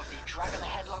where one of the dragon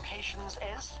head locations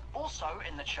is. Also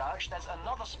in the church, there's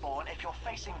another spawn. If you're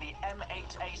facing the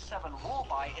M8A7 wall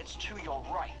by, it's to your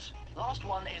right. Last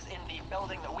one is in the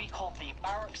building that we call the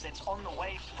barracks. It's on the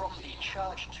way from the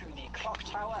church to the clock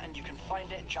tower, and you can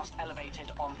find it just elevated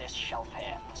on this shelf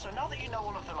here. So now that you know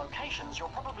all of the locations, you're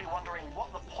probably wondering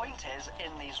what the point is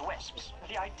in these wisps.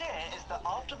 The idea is that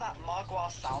after that Margwa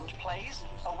sound plays,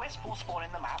 a wisp will spawn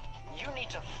in the map. You need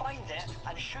to find it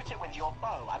and shoot it with your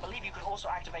bow. I believe you can also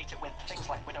activate it with things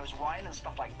like Widow's Wine and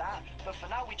stuff like that, but for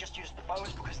now we just use the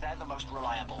bows because they're the most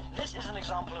reliable. This is an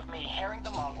example of me hearing the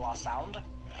Margwa sound,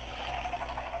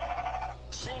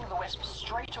 seeing the wisp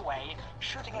straight away,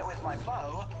 shooting it with my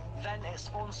bow, then it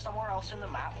spawns somewhere else in the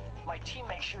map. My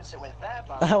teammate shoots it with their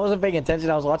bow. I wasn't paying attention,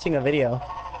 I was watching a video.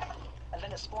 And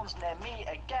then it spawns near me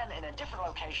again in a different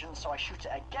location, so I shoot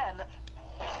it again.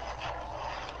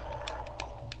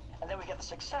 And then we get the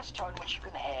success tone, which you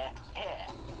can hear here.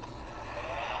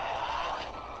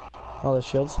 Oh, the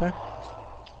shield's there?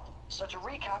 So to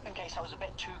recap, in case I was a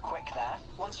bit too quick there,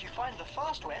 once you find the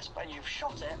first wisp and you've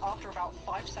shot it, after about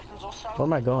 5 seconds or so, Where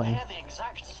am I going? you'll hear the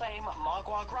exact same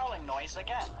Margwa growling noise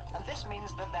again. And this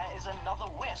means that there is another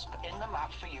wisp in the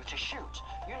map for you to shoot.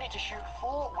 You need to shoot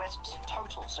 4 wisps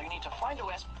total, so you need to find a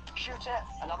wisp, shoot it,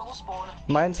 another will spawn.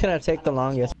 Mine's gonna take the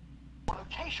longest.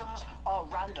 Locations are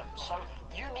random, so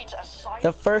you need to assign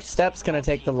The first step's gonna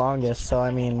take the longest, so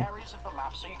I mean,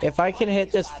 if I can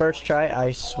hit this first try,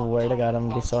 I swear to God, I'm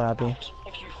gonna be so happy.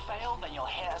 If you fail, then you'll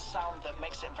hear a sound that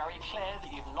makes it very clear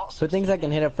that you've not Who thinks I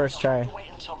can hit it first try? wait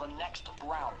until the next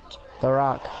round. The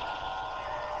Rock.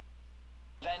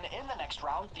 Then in the next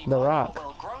round, the The Margwa Rock.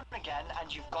 will groan again,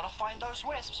 and you've got to find those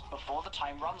wisps before the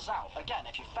time runs out. Again,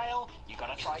 if you fail, you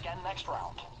got to try again next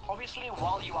round. Obviously,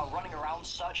 while you are running around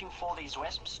searching for these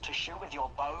wisps to shoot with your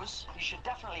bows, you should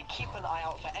definitely keep an eye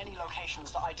out for any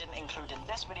locations that I didn't include in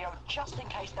this video, just in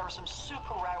case there are some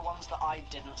super rare ones that I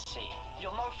didn't see.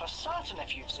 You'll know for certain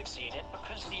if you've succeeded,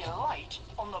 because the light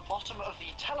on the bottom of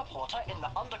the teleporter in the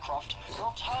Undercroft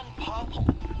will turn purple.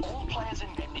 All players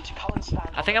in game need to come and stand.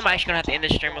 I think I'm actually gonna have to end the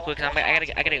stream real quick because I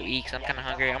gotta go eat because I'm kind of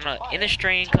hungry. I'm gonna end the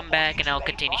stream, come back, and I'll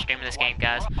continue streaming this game,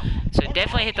 guys. So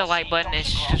definitely hit the like button and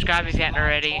subscribe if you haven't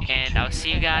already, and I'll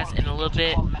see you guys in a little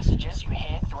bit.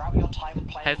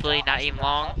 Hopefully not even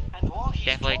long.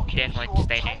 Definitely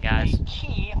stay tuned, guys.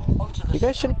 You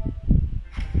guys should